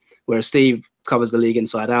 teams. Whereas Steve covers the league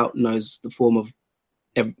inside out, knows the form of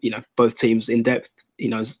both teams in depth. He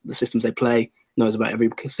knows the systems they play, knows about every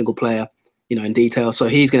single player, in detail. So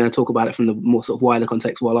he's going to talk about it from the more sort of wider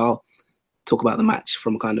context, while I'll talk about the match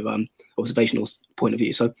from a kind of observational point of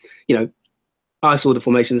view. So, I saw the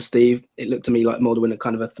formation of Steve. It looked to me like Molde were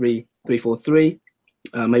kind of a 3-4-3,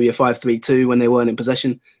 maybe a 5-3-2 when they weren't in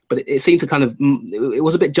possession. But it seemed to kind of, it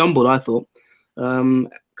was a bit jumbled, I thought,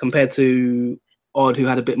 compared to Odd, who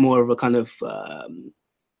had a bit more of a kind of,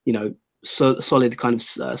 solid kind of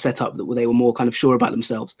setup that they were more kind of sure about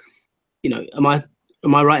themselves.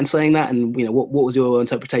 Am I right in saying that? And what was your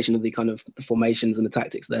interpretation of the kind of the formations and the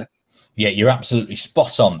tactics there? Yeah, you're absolutely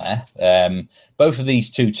spot on there. Both of these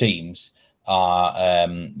 2 teams are have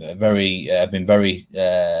been very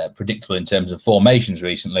predictable in terms of formations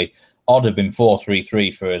recently. Odd have been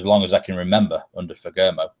 4-3-3 for as long as I can remember under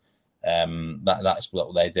Fergermo. That's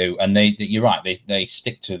what they do, and you're right. They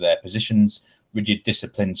stick to their positions. Rigid,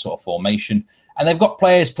 disciplined sort of formation. And they've got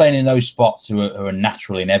players playing in those spots who are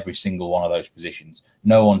natural in every single one of those positions.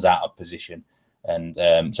 No one's out of position. And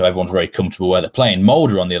so everyone's very comfortable where they're playing.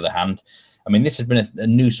 Molde, on the other hand, I mean, this has been a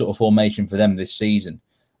new sort of formation for them this season.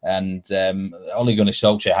 And Ole Gunnar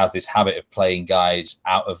Solskjaer has this habit of playing guys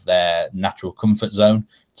out of their natural comfort zone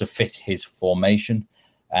to fit his formation.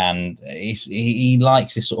 And he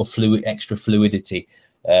likes this sort of extra fluidity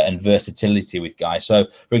and versatility with guys. So,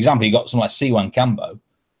 for example, you got someone like Sisuwankambo,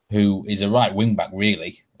 who is a right wing back,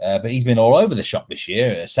 really, but he's been all over the shop this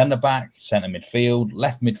year. Centre back, centre midfield,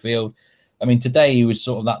 left midfield. I mean, today he was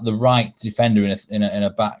sort of the right defender in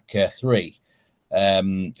a back 3.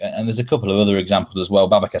 And there's a couple of other examples as well.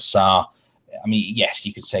 Babacar Sarr. I mean, yes,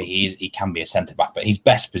 you could say he can be a centre back, but his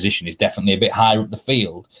best position is definitely a bit higher up the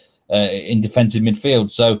field. In defensive midfield.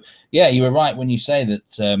 So, yeah, you were right when you say that,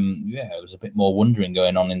 there was a bit more wondering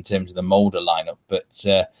going on in terms of the Molde lineup. But,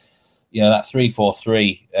 that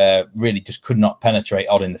 3-4-3 really just could not penetrate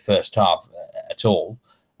Odd in the first half at all.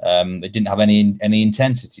 They didn't have any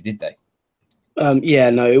intensity, did they? I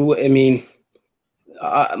mean,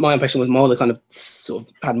 my impression was Molde kind of sort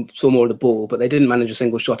of saw more of the ball, but they didn't manage a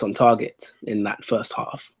single shot on target in that first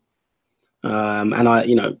half.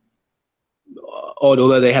 Odd,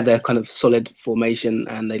 although they had their kind of solid formation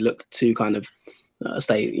and they looked to kind of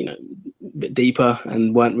stay, a bit deeper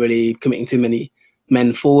and weren't really committing too many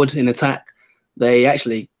men forward in attack, they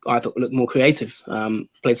actually I thought looked more creative.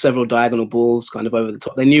 Played several diagonal balls kind of over the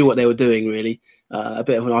top. They knew what they were doing, really. A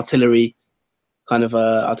bit of an artillery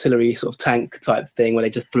sort of tank type thing where they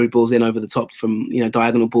just threw balls in over the top from,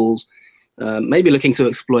 diagonal balls. Maybe looking to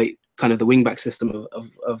exploit kind of the wing-back system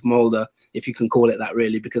of Molde, if you can call it that,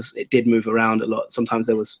 really, because it did move around a lot. Sometimes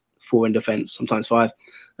there was 4 in defence, sometimes 5.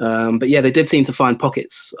 But yeah, they did seem to find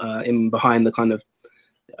pockets in behind the kind of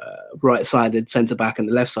right-sided centre-back and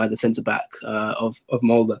the left-sided centre-back of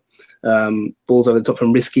Molde. Balls over the top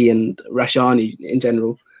from Risky and Rashani in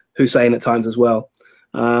general, Hussein at times as well,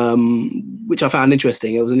 which I found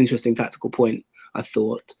interesting. It was an interesting tactical point, I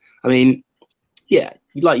thought. I mean, yeah,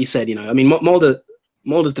 like you said,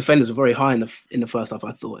 Molde's defenders were very high in the first half,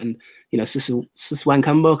 I thought, and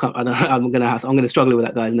Siswankamba, I'm gonna struggle with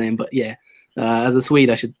that guy's name, but yeah, as a Swede,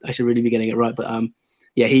 I should really be getting it right. But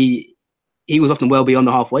yeah, he was often well beyond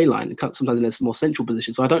the halfway line, sometimes in a more central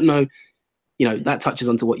position. So I don't know, that touches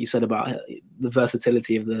onto what you said about the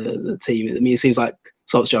versatility of the team. I mean, it seems like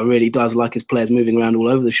Solskjaer really does like his players moving around all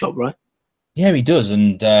over the shop, right? Yeah, he does.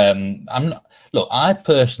 And I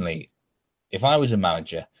personally, if I was a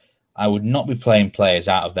manager, I would not be playing players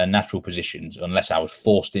out of their natural positions unless I was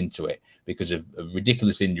forced into it because of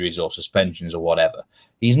ridiculous injuries or suspensions or whatever.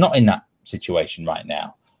 He's not in that situation right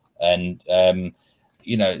now. And,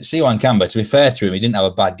 Siwan Kamba, to be fair to him, he didn't have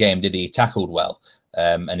a bad game, did he? He tackled well,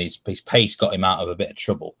 and his pace got him out of a bit of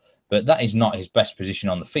trouble. But that is not his best position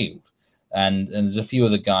on the field. And there's a few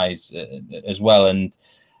other guys as well. And,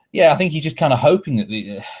 yeah, I think he's just kind of hoping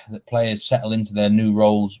that players settle into their new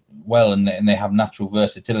roles well and they have natural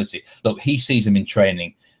versatility. Look, he sees them in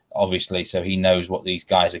training, obviously, so he knows what these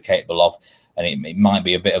guys are capable of, and it might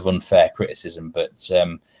be a bit of unfair criticism, but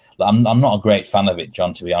I'm not a great fan of it,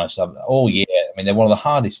 John, to be honest. All year, I mean, they're one of the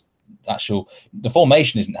hardest the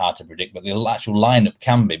formation isn't hard to predict, but the actual lineup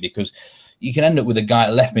can be, because you can end up with a guy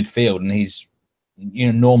at left midfield and he's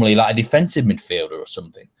normally like a defensive midfielder or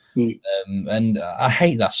something. And I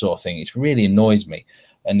hate that sort of thing. It really annoys me.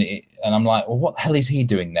 And I'm like, well, what the hell is he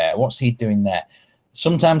doing there? What's he doing there?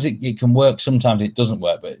 Sometimes it can work, sometimes it doesn't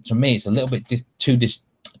work. But to me, it's a little bit too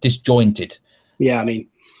disjointed. Yeah, I mean,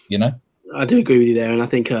 I do agree with you there. And I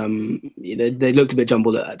think they looked a bit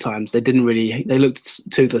jumbled at times. They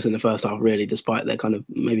looked toothless in the first half, really, despite their kind of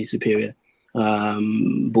maybe superior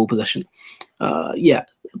ball possession. Yeah,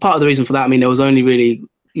 part of the reason for that, I mean, there was only really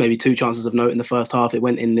maybe 2 chances of note in the first half. It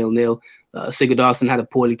went in 0-0. Sigurdarsson had a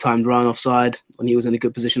poorly timed run offside when he was in a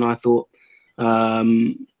good position, I thought.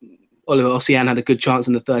 Oliver Ossian had a good chance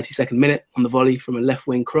in the 32nd minute on the volley from a left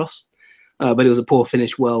wing cross, but it was a poor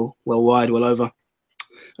finish, well wide, well over.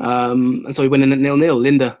 And so he went in at 0-0.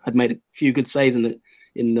 Linda had made a few good saves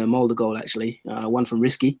in the Molde goal, actually. One from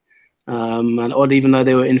Risky. And Odd, even though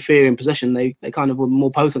they were inferior in possession, they kind of were more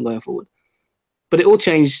potent going forward. But it all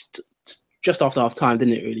changed just after half time,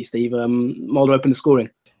 didn't it, really, Steve? Molde opened the scoring.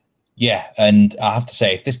 Yeah, and I have to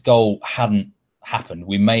say, if this goal hadn't happened,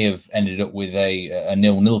 we may have ended up with a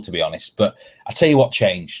 0-0, to be honest. But I tell you what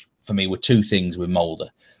changed for me were 2 things with Molde.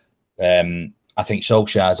 I think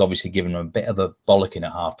Solskjaer has obviously given them a bit of a bollocking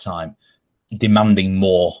at half time, demanding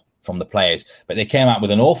more from the players. But they came out with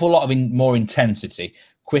an awful lot of more intensity,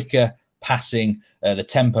 quicker passing. The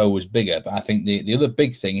tempo was bigger. But I think the other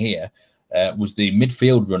big thing here was the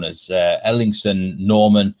midfield runners, Ellingson,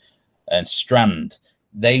 Norman and Strand.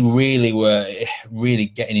 They really were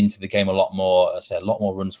getting into the game a lot more. A lot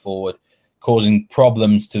more runs forward, causing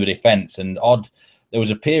problems to the defence. And there was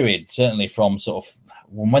a period, certainly from sort of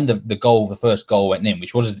when the first goal went in,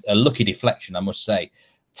 which was a lucky deflection, I must say.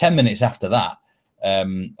 10 minutes after that,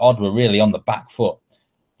 Odd were really on the back foot.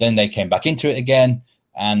 Then they came back into it again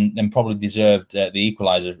and then probably deserved the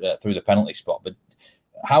equaliser through the penalty spot. But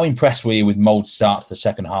how impressed were you with Molde's start to the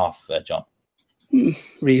second half, John?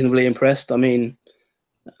 Reasonably impressed. I mean,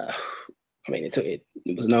 it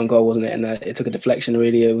was an own goal, wasn't it? And it took a deflection,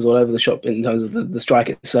 really. It was all over the shop in terms of the strike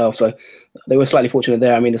itself. So they were slightly fortunate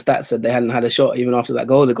there. I mean, the stats said they hadn't had a shot even after that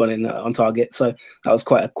goal had gone in on target. So that was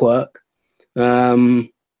quite a quirk.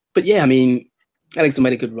 But yeah, I mean, Ellingson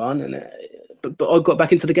made a good run. But I got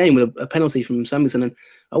back into the game with a penalty from Samuelson. And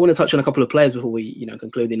I want to touch on a couple of players before we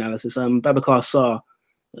conclude the analysis. Babacar Sarr,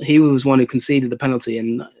 he was one who conceded the penalty.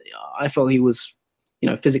 And I felt he was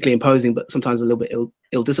physically imposing, but sometimes a little bit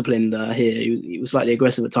ill-disciplined here. He was slightly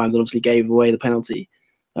aggressive at times and obviously gave away the penalty.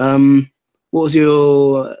 What was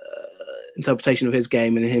your interpretation of his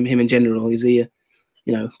game and him in general? Is he,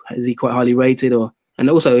 is he quite highly rated? And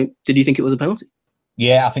also, did you think it was a penalty?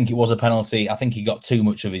 Yeah, I think it was a penalty. I think he got too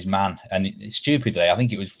much of his man. And stupidly, I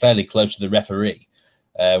think it was fairly close to the referee,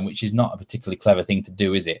 which is not a particularly clever thing to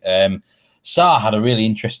do, is it? Sarr had a really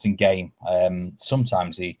interesting game.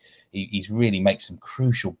 Sometimes he's really makes some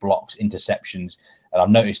crucial blocks, interceptions, and I've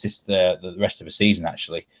noticed this the rest of the season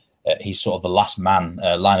actually. He's sort of the last man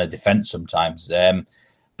line of defence sometimes.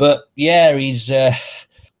 But yeah, he's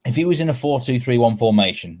if he was in a 4-2-3-1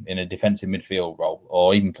 formation in a defensive midfield role,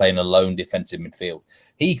 or even playing a lone defensive midfield,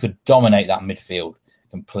 he could dominate that midfield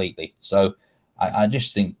completely. So I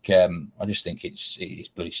just think it's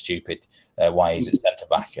bloody stupid why he's at centre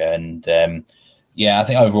back. And I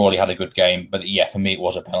think overall he had a good game. But yeah, for me it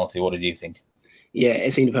was a penalty. What did you think? Yeah,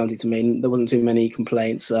 it seemed a penalty to me. There wasn't too many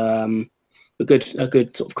complaints. A good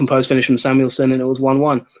sort of composed finish from Samuelson, and it was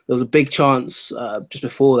 1-1. There was a big chance just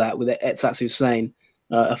before that with Etsatz Hussein,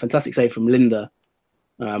 a fantastic save from Linda,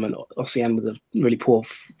 and Ossian was a really poor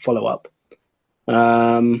follow-up.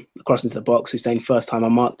 Across into the box, Hussein first time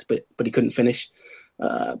unmarked, but he couldn't finish.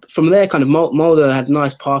 From there, kind of Mulder had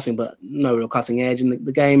nice passing, but no real cutting edge. And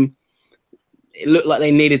the game, it looked like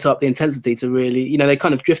they needed to up the intensity to really, they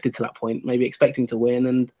kind of drifted to that point, maybe expecting to win,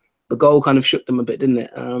 and the goal kind of shook them a bit, didn't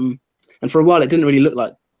it? And for a while, it didn't really look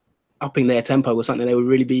like upping their tempo was something they would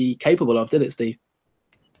really be capable of, did it, Steve?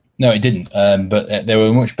 No, it didn't. But they were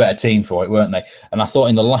a much better team for it, weren't they? And I thought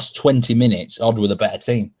in the last 20 minutes, Odd were the better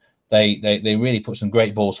team. They really put some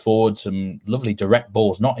great balls forward, some lovely direct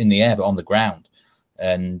balls, not in the air, but on the ground.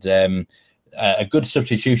 And a good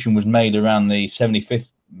substitution was made around the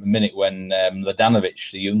 75th minute when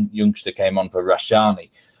Ladanovic, the youngster, came on for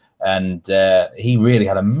Rashani. And he really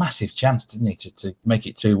had a massive chance, didn't he, to make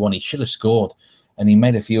it 2-1. He should have scored. And he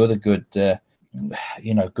made a few other good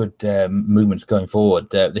movements going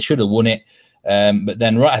forward. They should have won it. But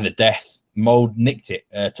then right at the death, Molde nicked it.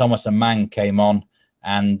 Thomas Amang came on,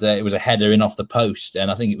 and it was a header in off the post.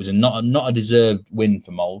 And I think it was not a deserved win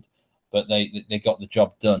for Molde, but they got the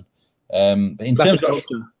job done. But in Classic terms of,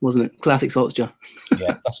 Solskjaer, wasn't it? Classic Solskjaer.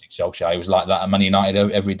 Yeah, classic Solskjaer. He was like that at Man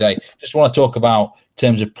United every day. Just want to talk about, in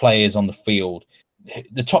terms of players on the field,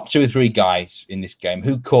 the top 2 or 3 guys in this game.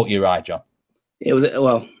 Who caught your eye, John? It was,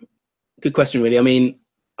 good question, really. I mean,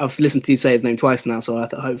 I've listened to you say his name twice now, so I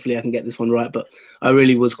thought hopefully I can get this one right. But I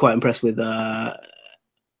really was quite impressed with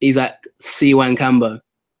Isaac Siwan-Kambo.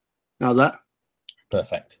 How's that?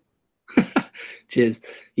 Perfect. Cheers.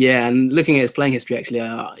 Yeah, and looking at his playing history, actually,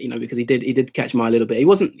 because he did catch my eye a little bit. He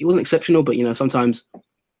wasn't exceptional, but sometimes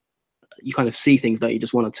you kind of see things that you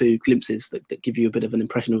just 1 or 2 glimpses that give you a bit of an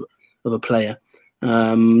impression of a player.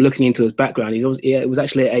 Looking into his background, it was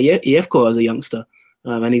actually at IFK as a youngster,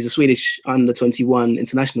 and he's a Swedish under-21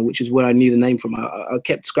 international, which is where I knew the name from. I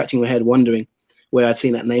kept scratching my head, wondering where I'd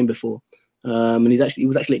seen that name before. And he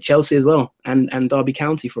was actually at Chelsea as well, and Derby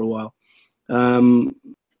County for a while.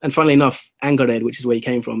 And funnily enough, Angered, which is where he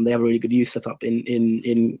came from, they have a really good youth set up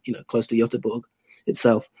in close to Göteborg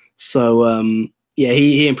itself. So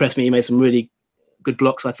he impressed me. He made some really good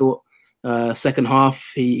blocks, I thought. Second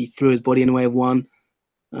half, he threw his body in a way of one.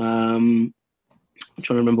 I'm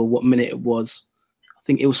trying to remember what minute it was. I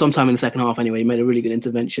think it was sometime in the second half anyway. He made a really good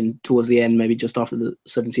intervention towards the end, maybe just after the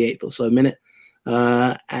 78th or so minute.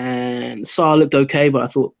 And Sarr looked okay, but I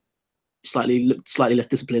thought looked slightly less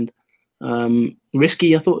disciplined.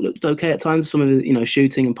 Risky, I thought, looked okay at times. Some of his,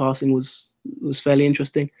 shooting and passing was fairly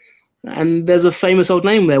interesting. And there's a famous old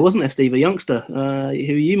name there, wasn't there, Steve? A youngster who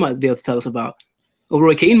you might be able to tell us about. Or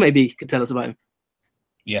Roy Keane maybe could tell us about him.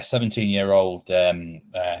 Yeah, 17-year-old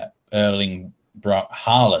Erling Braut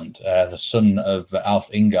Haaland, the son of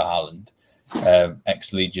Alf Inge Haaland,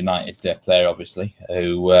 ex-Leeds United player, obviously,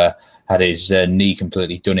 who had his knee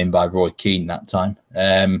completely done in by Roy Keane that time.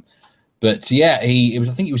 But yeah, I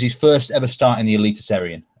think it was his first ever start in the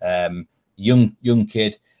Eliteserien. Young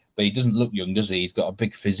kid, but he doesn't look young, does he? He's got a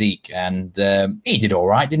big physique, and he did all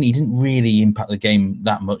right, didn't he? He didn't really impact the game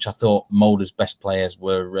that much. I thought Mulder's best players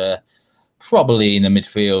were probably in the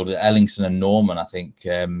midfield. Ellingson and Norman, I think,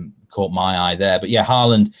 caught my eye there. But yeah,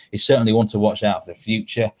 Haaland is certainly one to watch out for the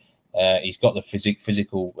future. He's got the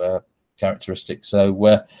physical characteristics. So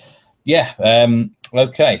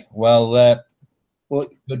okay. Well,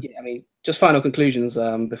 good. Yeah, I mean, just final conclusions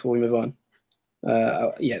before we move on.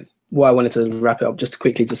 What I wanted to wrap it up just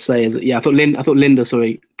quickly to say is that, I thought Linda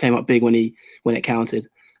came up big when it counted,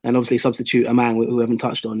 and obviously substitute Amang, who we haven't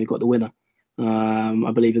touched on, who got the winner.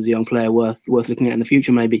 I believe as a young player worth looking at in the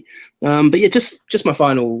future maybe. But yeah, just my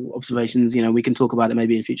final observations. We can talk about it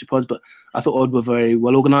maybe in future pods, but I thought Odd were very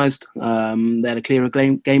well organised. They had a clearer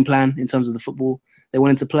game plan in terms of the football they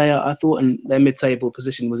wanted to play, I thought, and their mid-table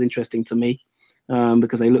position was interesting to me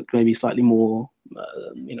because they looked maybe slightly more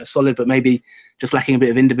solid, but maybe just lacking a bit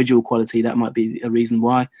of individual quality. That might be a reason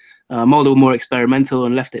why. Mulder were more experimental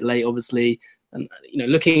and left it late, obviously. And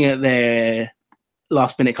looking at their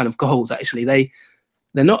last minute kind of goals. Actually, they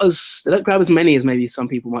don't grab as many as maybe some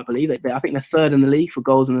people might believe. I think they're third in the league for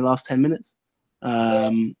goals in the last 10 minutes.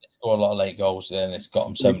 They score a lot of late goals there, and it's got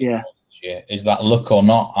them so many Yeah. goals this year. Is that luck or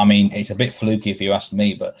not? I mean, it's a bit fluky if you ask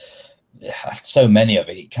me, but after so many of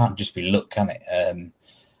it can't just be luck, can it?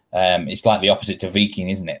 It's like the opposite to Viking,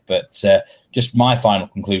 isn't it? But just my final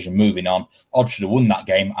conclusion, moving on, Odd should have won that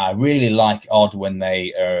game. I really like Odd when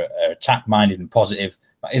they are attack-minded and positive.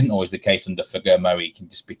 That isn't always the case under Ferguemo. He can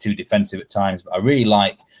just be too defensive at times. But I really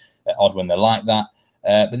like Odd when they're like that.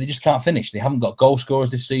 But they just can't finish. They haven't got goal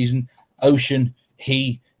scorers this season. Ocean,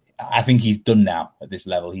 I think he's done now at this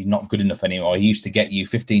level. He's not good enough anymore. He used to get you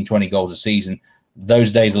 15, 20 goals a season.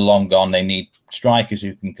 Those days are long gone. They need strikers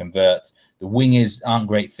who can convert. The wingers aren't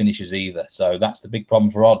great finishers either. So that's the big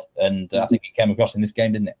problem for Odd. And I think it came across in this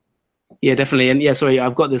game, didn't it? Yeah, definitely. And yeah, sorry,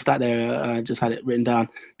 I've got the stat there. I just had it written down.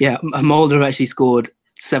 Yeah, Mulder actually scored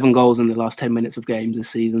 7 goals in the last 10 minutes of games this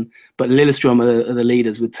season. But Lillestrøm are the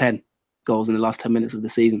leaders with 10 goals in the last 10 minutes of the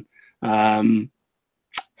season.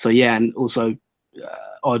 So yeah, and also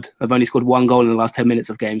Odd have only scored 1 goal in the last 10 minutes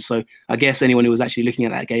of games. So I guess anyone who was actually looking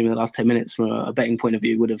at that game in the last 10 minutes from a betting point of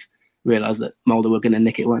view would have realised that Mulder were going to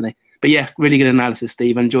nick it, weren't they? But yeah, really good analysis,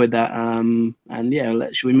 Steve. I enjoyed that. And yeah,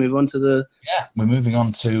 should we move on to the... Yeah, we're moving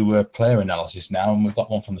on to player analysis now, and we've got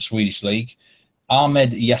one from the Swedish League.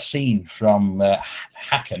 Ahmed Yassin from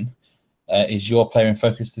Häcken is your player in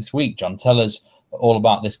focus this week. John, tell us all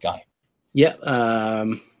about this guy. Yeah,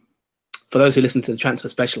 for those who listened to the transfer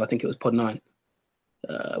special, I think it was Pod 9.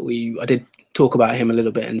 I did talk about him a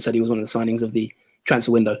little bit and said he was one of the signings of the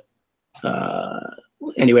transfer window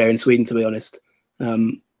anywhere in Sweden, to be honest.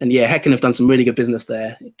 And yeah, Häcken have done some really good business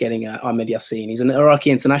there, getting Ahmed Yassin. He's an Iraqi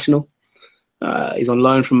international. He's on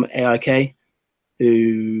loan from AIK,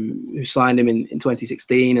 who signed him in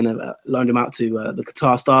 2016 and loaned him out to the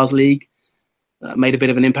Qatar Stars League. Made a bit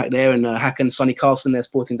of an impact there, and Häcken, Sonny Carlson, their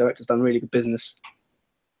sporting director, has done really good business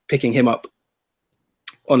picking him up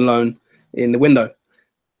on loan in the window.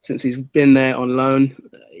 Since he's been there on loan,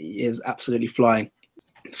 he is absolutely flying.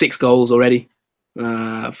 6 goals already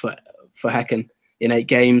for Häcken in 8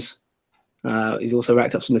 games. He's also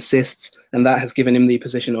racked up some assists, and that has given him the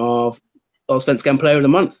position of Allsvenskan Player of the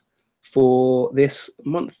Month for this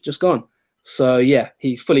month just gone. So yeah,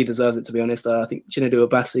 he fully deserves it, to be honest. I think Chinadu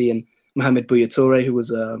Abassi and Mohamed Buya Toure, who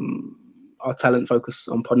was our talent focus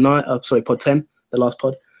on Pod 10, the last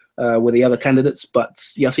pod, were the other candidates, but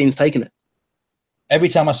Yassin's taken it. Every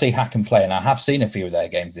time I see Häcken play, and I have seen a few of their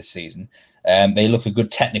games this season, they look a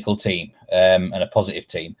good technical team and a positive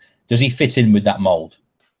team. Does he fit in with that mould?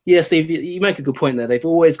 Yeah, Steve, you make a good point there. They've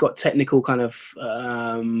always got technical kind of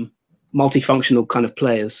multifunctional kind of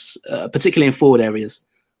players, particularly in forward areas.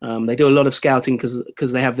 They do a lot of scouting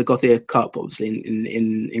because they have the Gothia Cup, obviously,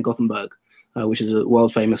 in Gothenburg, which is a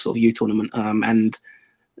world-famous sort of youth tournament. And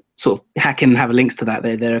sort of Häcken have links to that.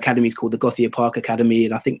 Their academy is called the Gothia Park Academy.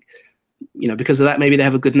 And I think, because of that, maybe they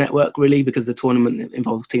have a good network, really, because the tournament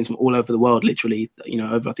involves teams from all over the world, literally,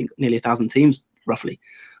 over, I think, nearly 1,000 teams, roughly.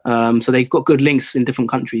 So they've got good links in different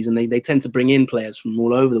countries, and they tend to bring in players from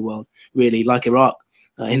all over the world, really, like Iraq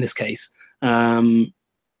in this case. And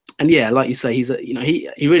yeah, like you say,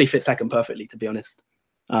 he really fits Häcken perfectly, to be honest.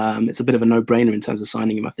 It's a bit of a no-brainer in terms of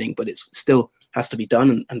signing him, I think, but it still has to be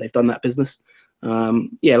done, and they've done that business.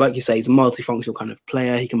 Yeah, like you say, he's a multifunctional kind of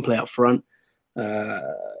player. He can play up front.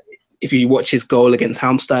 If you watch his goal against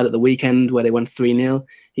Halmstad at the weekend, where they won 3-0,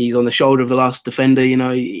 he's on the shoulder of the last defender.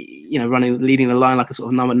 Leading the line like a sort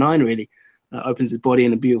of number 9. Really opens his body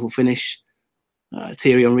in a beautiful finish,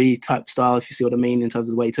 Thierry Henry type style, if you see what I mean, in terms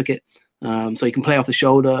of the way he took it. So he can play off the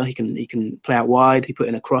shoulder. He can play out wide. He put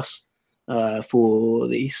in a cross for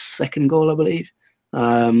the second goal, I believe,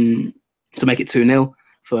 to make it 2-0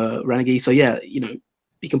 for Ranegi. So yeah,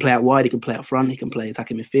 he can play out wide. He can play out front. He can play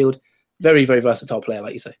attacking midfield. Very, very versatile player,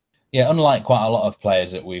 like you say. Yeah, unlike quite a lot of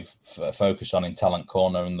players that we've focused on in Talent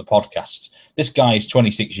Corner and the podcast, this guy is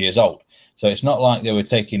 26 years old. So it's not like they were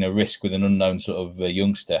taking a risk with an unknown sort of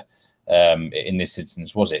youngster in this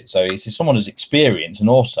instance, was it? So it's someone who's experienced and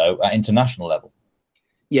also at international level.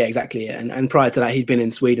 Yeah, exactly. And prior to that, he'd been in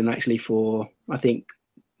Sweden actually for, I think,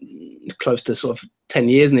 close to sort of 10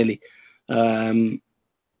 years nearly.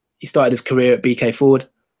 He started his career at BK Ford,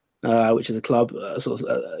 which is a club, sort of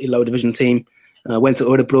a low division team. Went to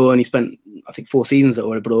Örebro, and he spent, I think, 4 seasons at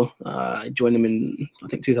Örebro. Joined them in, I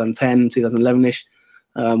think, 2010, 2011-ish.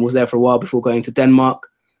 Was there for a while before going to Denmark.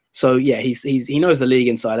 So yeah, he knows the league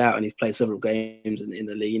inside out, and he's played several games in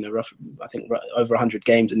the league. I think over 100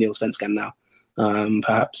 games in Allsvenskan now,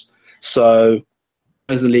 perhaps. So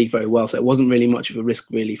knows the league very well. So it wasn't really much of a risk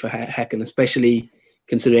really for Häcken, especially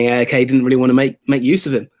considering AIK didn't really want to make use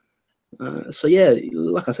of him. So yeah,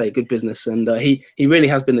 like I say, good business, and he really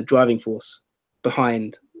has been the driving force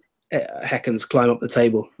behind Häcken's climb up the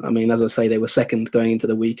table. I mean, as I say, they were second going into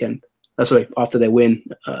the weekend. After their win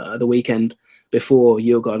the weekend before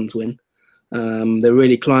Djurgården's win. They're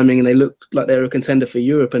really climbing, and they looked like they were a contender for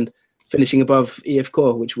Europe and finishing above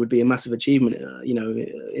IFK, which would be a massive achievement,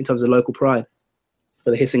 in terms of local pride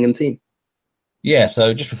for the Hisingen team. Yeah,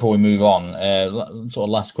 so just before we move on, sort of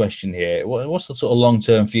last question here. What's the sort of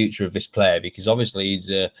long-term future of this player? Because obviously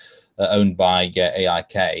he's owned by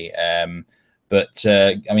AIK, but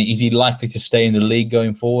I mean, is he likely to stay in the league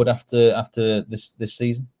going forward after this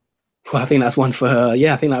season? Well, I think that's one for I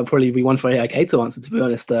think that would probably be one for AIK to answer, to be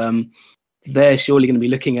honest. They're surely going to be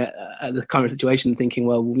looking at the current situation and thinking,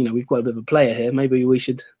 well, we've got a bit of a player here. Maybe we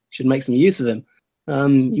should make some use of him.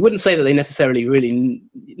 You wouldn't say that they necessarily really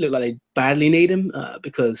look like they badly need him,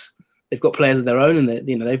 because they've got players of their own, and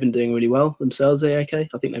they've been doing really well themselves. AIK,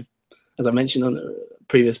 I think they've, as I mentioned on the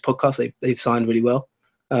previous podcast, they've signed really well.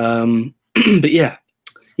 But yeah,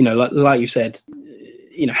 like you said,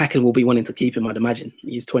 Häcken will be wanting to keep him, I'd imagine.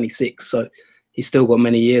 He's 26, so he's still got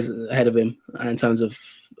many years ahead of him in terms of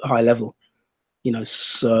high level.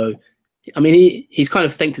 So I mean, he's kind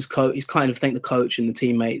of thanked his coach. He's kind of thanked the coach and the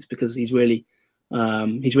teammates, because he's really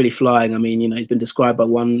flying. I mean, he's been described by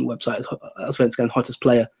one website as Allsvenskan hottest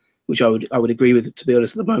player, which I would agree with. To be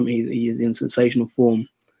honest, at the moment he is in sensational form.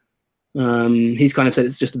 He's kind of said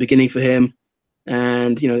it's just the beginning for him,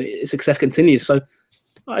 and success continues. So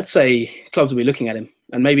I'd say clubs will be looking at him,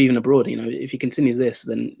 and maybe even abroad. If he continues this,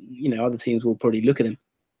 then other teams will probably look at him.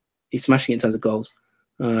 He's smashing it in terms of goals.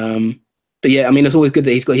 But yeah, I mean, it's always good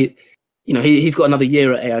that he's got another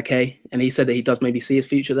year at AIK, and he said that he does maybe see his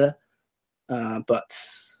future there. But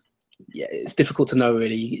yeah, it's difficult to know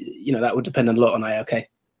really. That would depend a lot on AIK.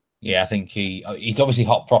 Yeah, I think he's obviously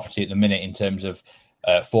hot property at the minute in terms of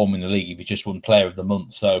form in the league. He just won Player of the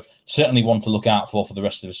Month, so certainly one to look out for the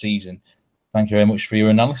rest of the season. Thank you very much for your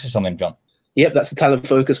analysis on him, John. Yep, that's the talent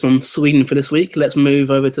focus from Sweden for this week. Let's move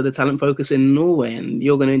over to the talent focus in Norway, and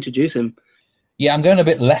you're going to introduce him. Yeah, I'm going a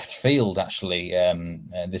bit left field, actually,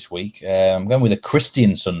 this week. I'm going with a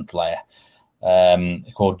Kristiansund player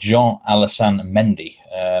called Jean-Alassane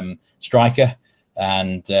Mendy, striker.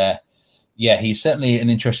 And, he's certainly an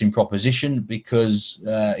interesting proposition because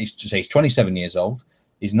he's 27 years old.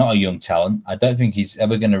 He's not a young talent. I don't think he's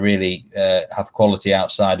ever going to really have quality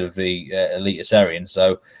outside of the Eliteserien.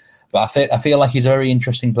 But I feel like he's a very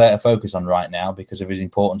interesting player to focus on right now because of his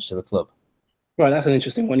importance to the club. Right, that's an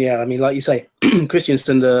interesting one. Yeah, I mean, like you say,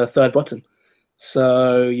 Kristiansund third bottom.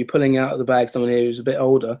 So you're pulling out of the bag someone here who's a bit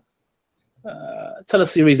older. Tell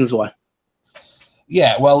us the reasons why.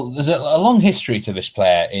 Yeah, well, there's a long history to this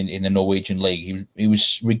player in the Norwegian league. He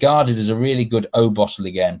was regarded as a really good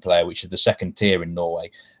Obos-ligaen player, which is the second tier in Norway,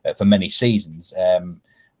 for many seasons.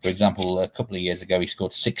 For example, a couple of years ago, he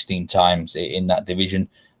scored 16 times in that division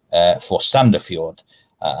for Sandefjord.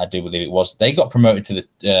 I do believe it was. They got promoted to the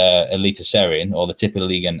Eliteserien, or the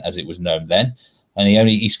Tippeligaen as it was known then, and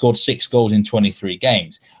he scored 6 goals in 23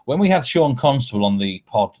 games. When we had Sean Constable on the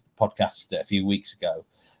podcast a few weeks ago,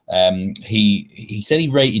 he said he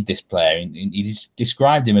rated this player, and he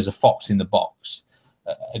described him as a fox in the box,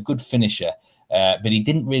 a good finisher, but he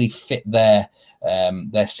didn't really fit their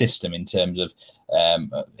system in terms of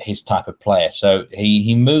his type of player. So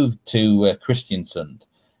he moved to Kristiansund.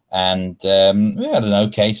 And had an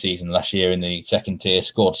okay season last year in the second tier,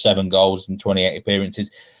 scored 7 goals in 28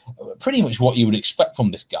 appearances. Pretty much what you would expect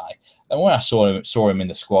from this guy. And when I saw him in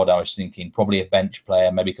the squad, I was thinking probably a bench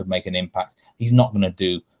player, maybe could make an impact. He's not going to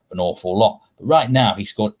do an awful lot. But right now, he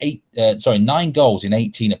scored 9 goals in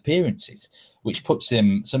 18 appearances, which puts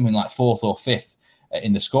him something like 4th or 5th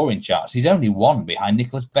in the scoring charts. He's only 1 behind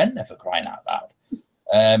Nicholas Bentner, for crying out loud.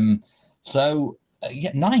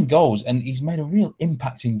 9 goals, and he's made a real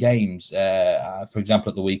impact in games. For example,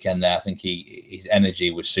 at the weekend there, I think his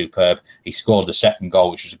energy was superb. He scored the second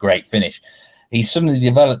goal, which was a great finish. He's suddenly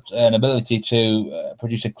developed an ability to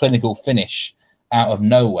produce a clinical finish out of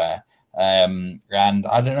nowhere. And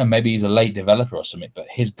I don't know, maybe he's a late developer or something, but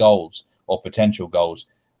his goals or potential goals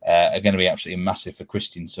are going to be absolutely massive for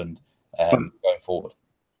Kristiansund going forward.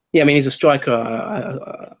 Yeah, I mean, he's a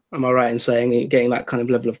striker. Am I right in saying getting that kind of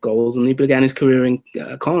level of goals? And he began his career in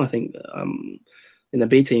Caen, I think, in the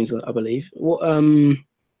B teams, I believe.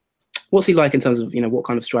 What's he like in terms of what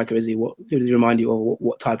kind of striker is he? Who does he remind you of?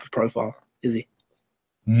 What type of profile is he?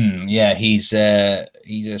 Yeah, he's a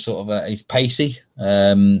sort of he's pacey.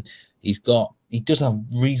 He does have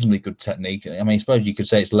reasonably good technique. I mean, I suppose you could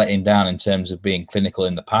say it's let him down in terms of being clinical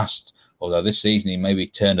in the past. Although this season he maybe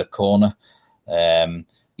turned a corner.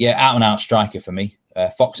 Yeah, out and out striker for me.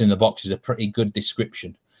 Fox in the box is a pretty good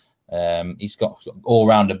description. He's got all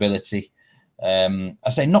round ability. I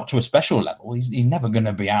say not to a special level. He's never going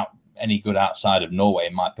to be any good outside of Norway,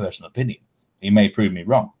 in my personal opinion. He may prove me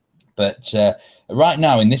wrong, but right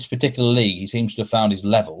now in this particular league, he seems to have found his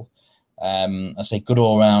level. I say good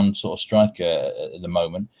all round sort of striker at the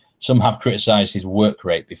moment. Some have criticised his work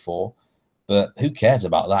rate before, but who cares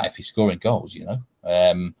about that if he's scoring goals? You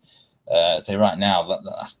know. So right now,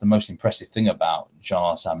 that's the most impressive thing about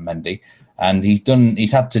Jean-Alassane Mendy, and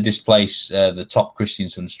he's had to displace the top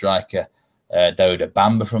Kristiansund striker Doda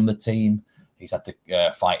Bamba from the team. He's had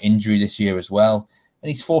to fight injury this year as well,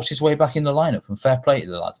 and he's forced his way back in the lineup. And fair play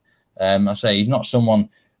to the lad. I say he's not someone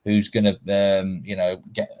who's going to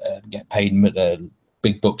get paid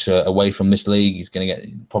big bucks away from this league. He's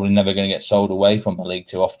probably never going to get sold away from the league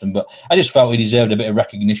too often. But I just felt he deserved a bit of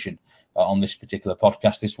recognition on this particular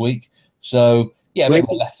podcast this week. So yeah, maybe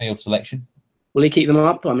a left field selection. Will he keep them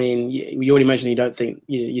up? I mean, you already mentioned you don't think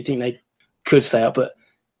you think they could stay up, but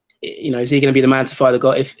is he going to be the man to fire the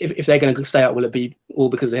goal? If they're going to stay up, will it be all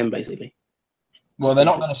because of him, basically? Well, they're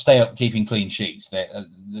not going to stay up keeping clean sheets.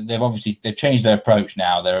 They've changed their approach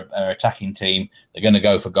now. They're an attacking team. They're going to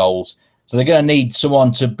go for goals. So they're going to need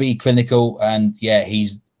someone to be clinical. And yeah,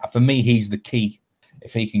 for me, he's the key.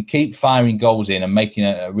 If he can keep firing goals in and making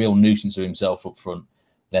a real nuisance of himself up front,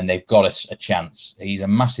 then they've got a chance. He's a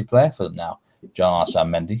massive player for them now, Jean-Alassane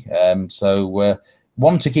Mendy. So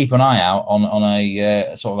one to keep an eye out on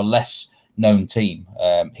a sort of a less known team.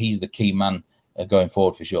 He's the key man going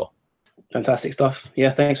forward for sure. Fantastic stuff. Yeah,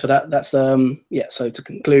 thanks for that. That's so to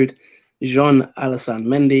conclude, Jean-Alassane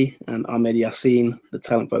Mendy and Ahmed Yassin, the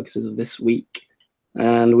talent focuses of this week.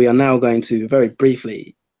 And we are now going to very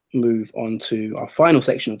briefly move on to our final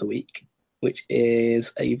section of the week, which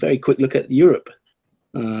is a very quick look at Europe.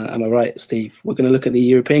 Am I right, Steve? We're going to look at the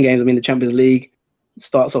European games. I mean, the Champions League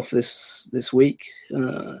starts off this week.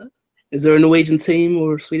 Is there a Norwegian team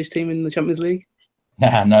or a Swedish team in the Champions League?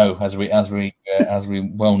 No, as we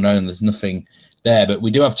well known, there's nothing there. But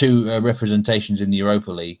we do have two representations in the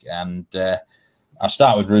Europa League, and I'll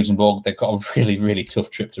start with Rosenborg. They've got a really, really tough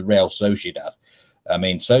trip to Real Sociedad. I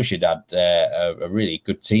mean, Sociedad are a really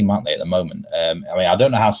good team, aren't they, at the moment? I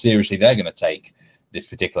don't know how seriously they're going to take this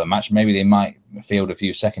particular match. Maybe they might field a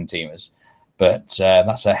few second-teamers, but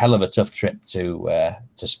that's a hell of a tough trip to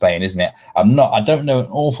Spain, isn't it? I don't know an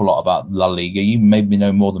awful lot about La Liga. You maybe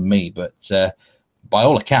know more than me, but by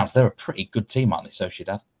all accounts, they're a pretty good team, aren't they,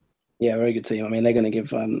 Sociedad? Yeah, very good team. I mean, they're going to give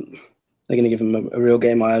them a real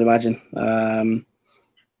game, I'd imagine.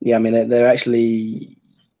 Yeah, I mean, they're actually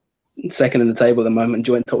second in the table at the moment,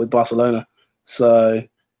 joint top with Barcelona. So,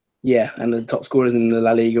 yeah, and the top scorers in the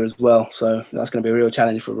La Liga as well. So that's going to be a real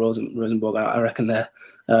challenge for Rosenborg, I reckon. There,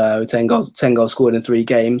 with 10 goals scored in 3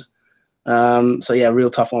 games. So yeah, real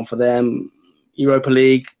tough one for them. Europa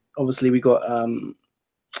League, obviously we got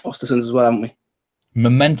Östersund as well, haven't we?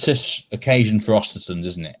 Momentous occasion for Östersund,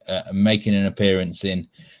 isn't it? Making an appearance in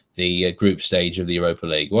the group stage of the Europa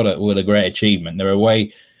League. What a great achievement! They're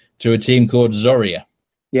away to a team called Zorya.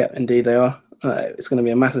 Yeah, indeed they are. It's going to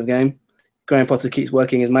be a massive game. Graham Potter keeps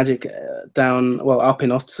working his magic up in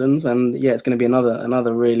Östersund, and yeah, it's going to be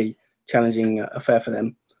another really challenging affair for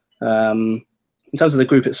them. In terms of the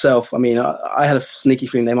group itself, I mean, I had a sneaky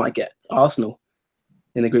feeling they might get Arsenal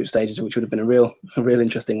in the group stages, which would have been a real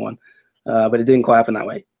interesting one. But it didn't quite happen that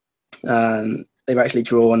way. They've actually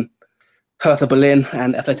drawn Hertha Berlin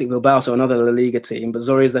and Athletic Bilbao, so another La Liga team. But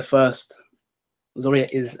Zorya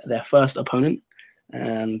is their first opponent,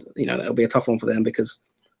 and that'll be a tough one for them because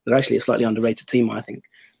they're actually a slightly underrated team, I think.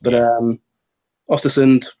 But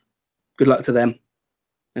Östersund, good luck to them,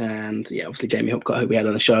 and yeah, obviously Jamie Hopcott, who we had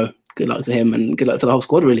on the show, good luck to him, and good luck to the whole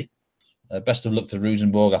squad, really. Best of luck to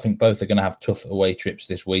Rosenborg. I think both are going to have tough away trips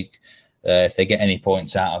this week. If they get any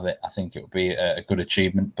points out of it, I think it would be a good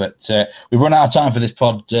achievement. But we've run out of time for this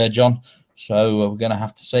pod, John. So we're going to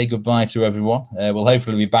have to say goodbye to everyone. We'll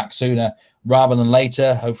hopefully be back sooner rather than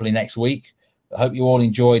later, hopefully next week. I hope you all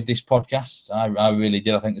enjoyed this podcast. I really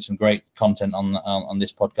did. I think there's some great content on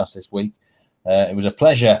this podcast this week. It was a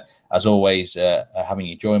pleasure, as always, having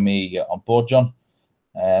you join me on board, John.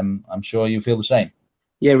 I'm sure you feel the same.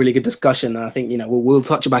 Yeah, really good discussion. I think we'll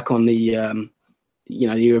touch back on the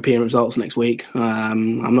the European results next week.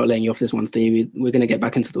 I'm not letting you off this one, Steve. We're going to get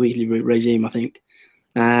back into the weekly regime, I think.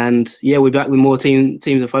 And yeah, we're back with more teams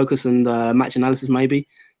of focus and match analysis. Maybe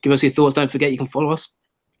give us your thoughts. Don't forget you can follow us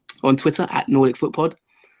on Twitter at Nordic Footpod,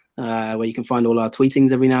 where you can find all our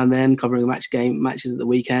tweetings every now and then, covering matches at the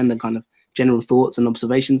weekend and kind of general thoughts and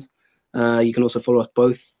observations. You can also follow us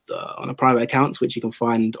both on our private accounts, which you can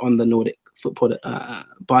find on the Nordic footpod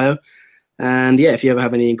bio. And yeah, if you ever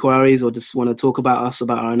have any inquiries or just want to talk about us,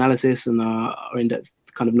 about our analysis and our in-depth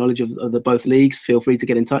kind of knowledge of the both leagues, feel free to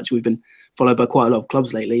get in touch. We've been followed by quite a lot of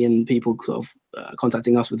clubs lately, and people sort of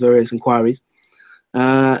contacting us with various inquiries.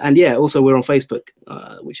 And yeah, also we're on Facebook,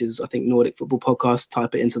 which is, I think, Nordic Football Podcast.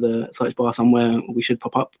 Type it into the search bar somewhere, we should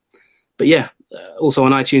pop up. But yeah, also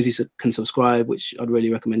on iTunes you can subscribe, which I'd really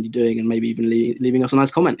recommend you doing, and maybe even leaving us a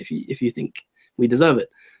nice comment if you think we deserve it.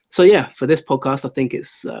 So yeah, for this podcast, I think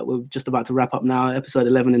it's we're just about to wrap up now. Episode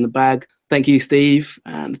 11 in the bag. Thank you, Steve,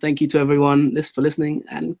 and thank you to everyone for listening.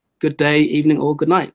 And good day, evening, or good night.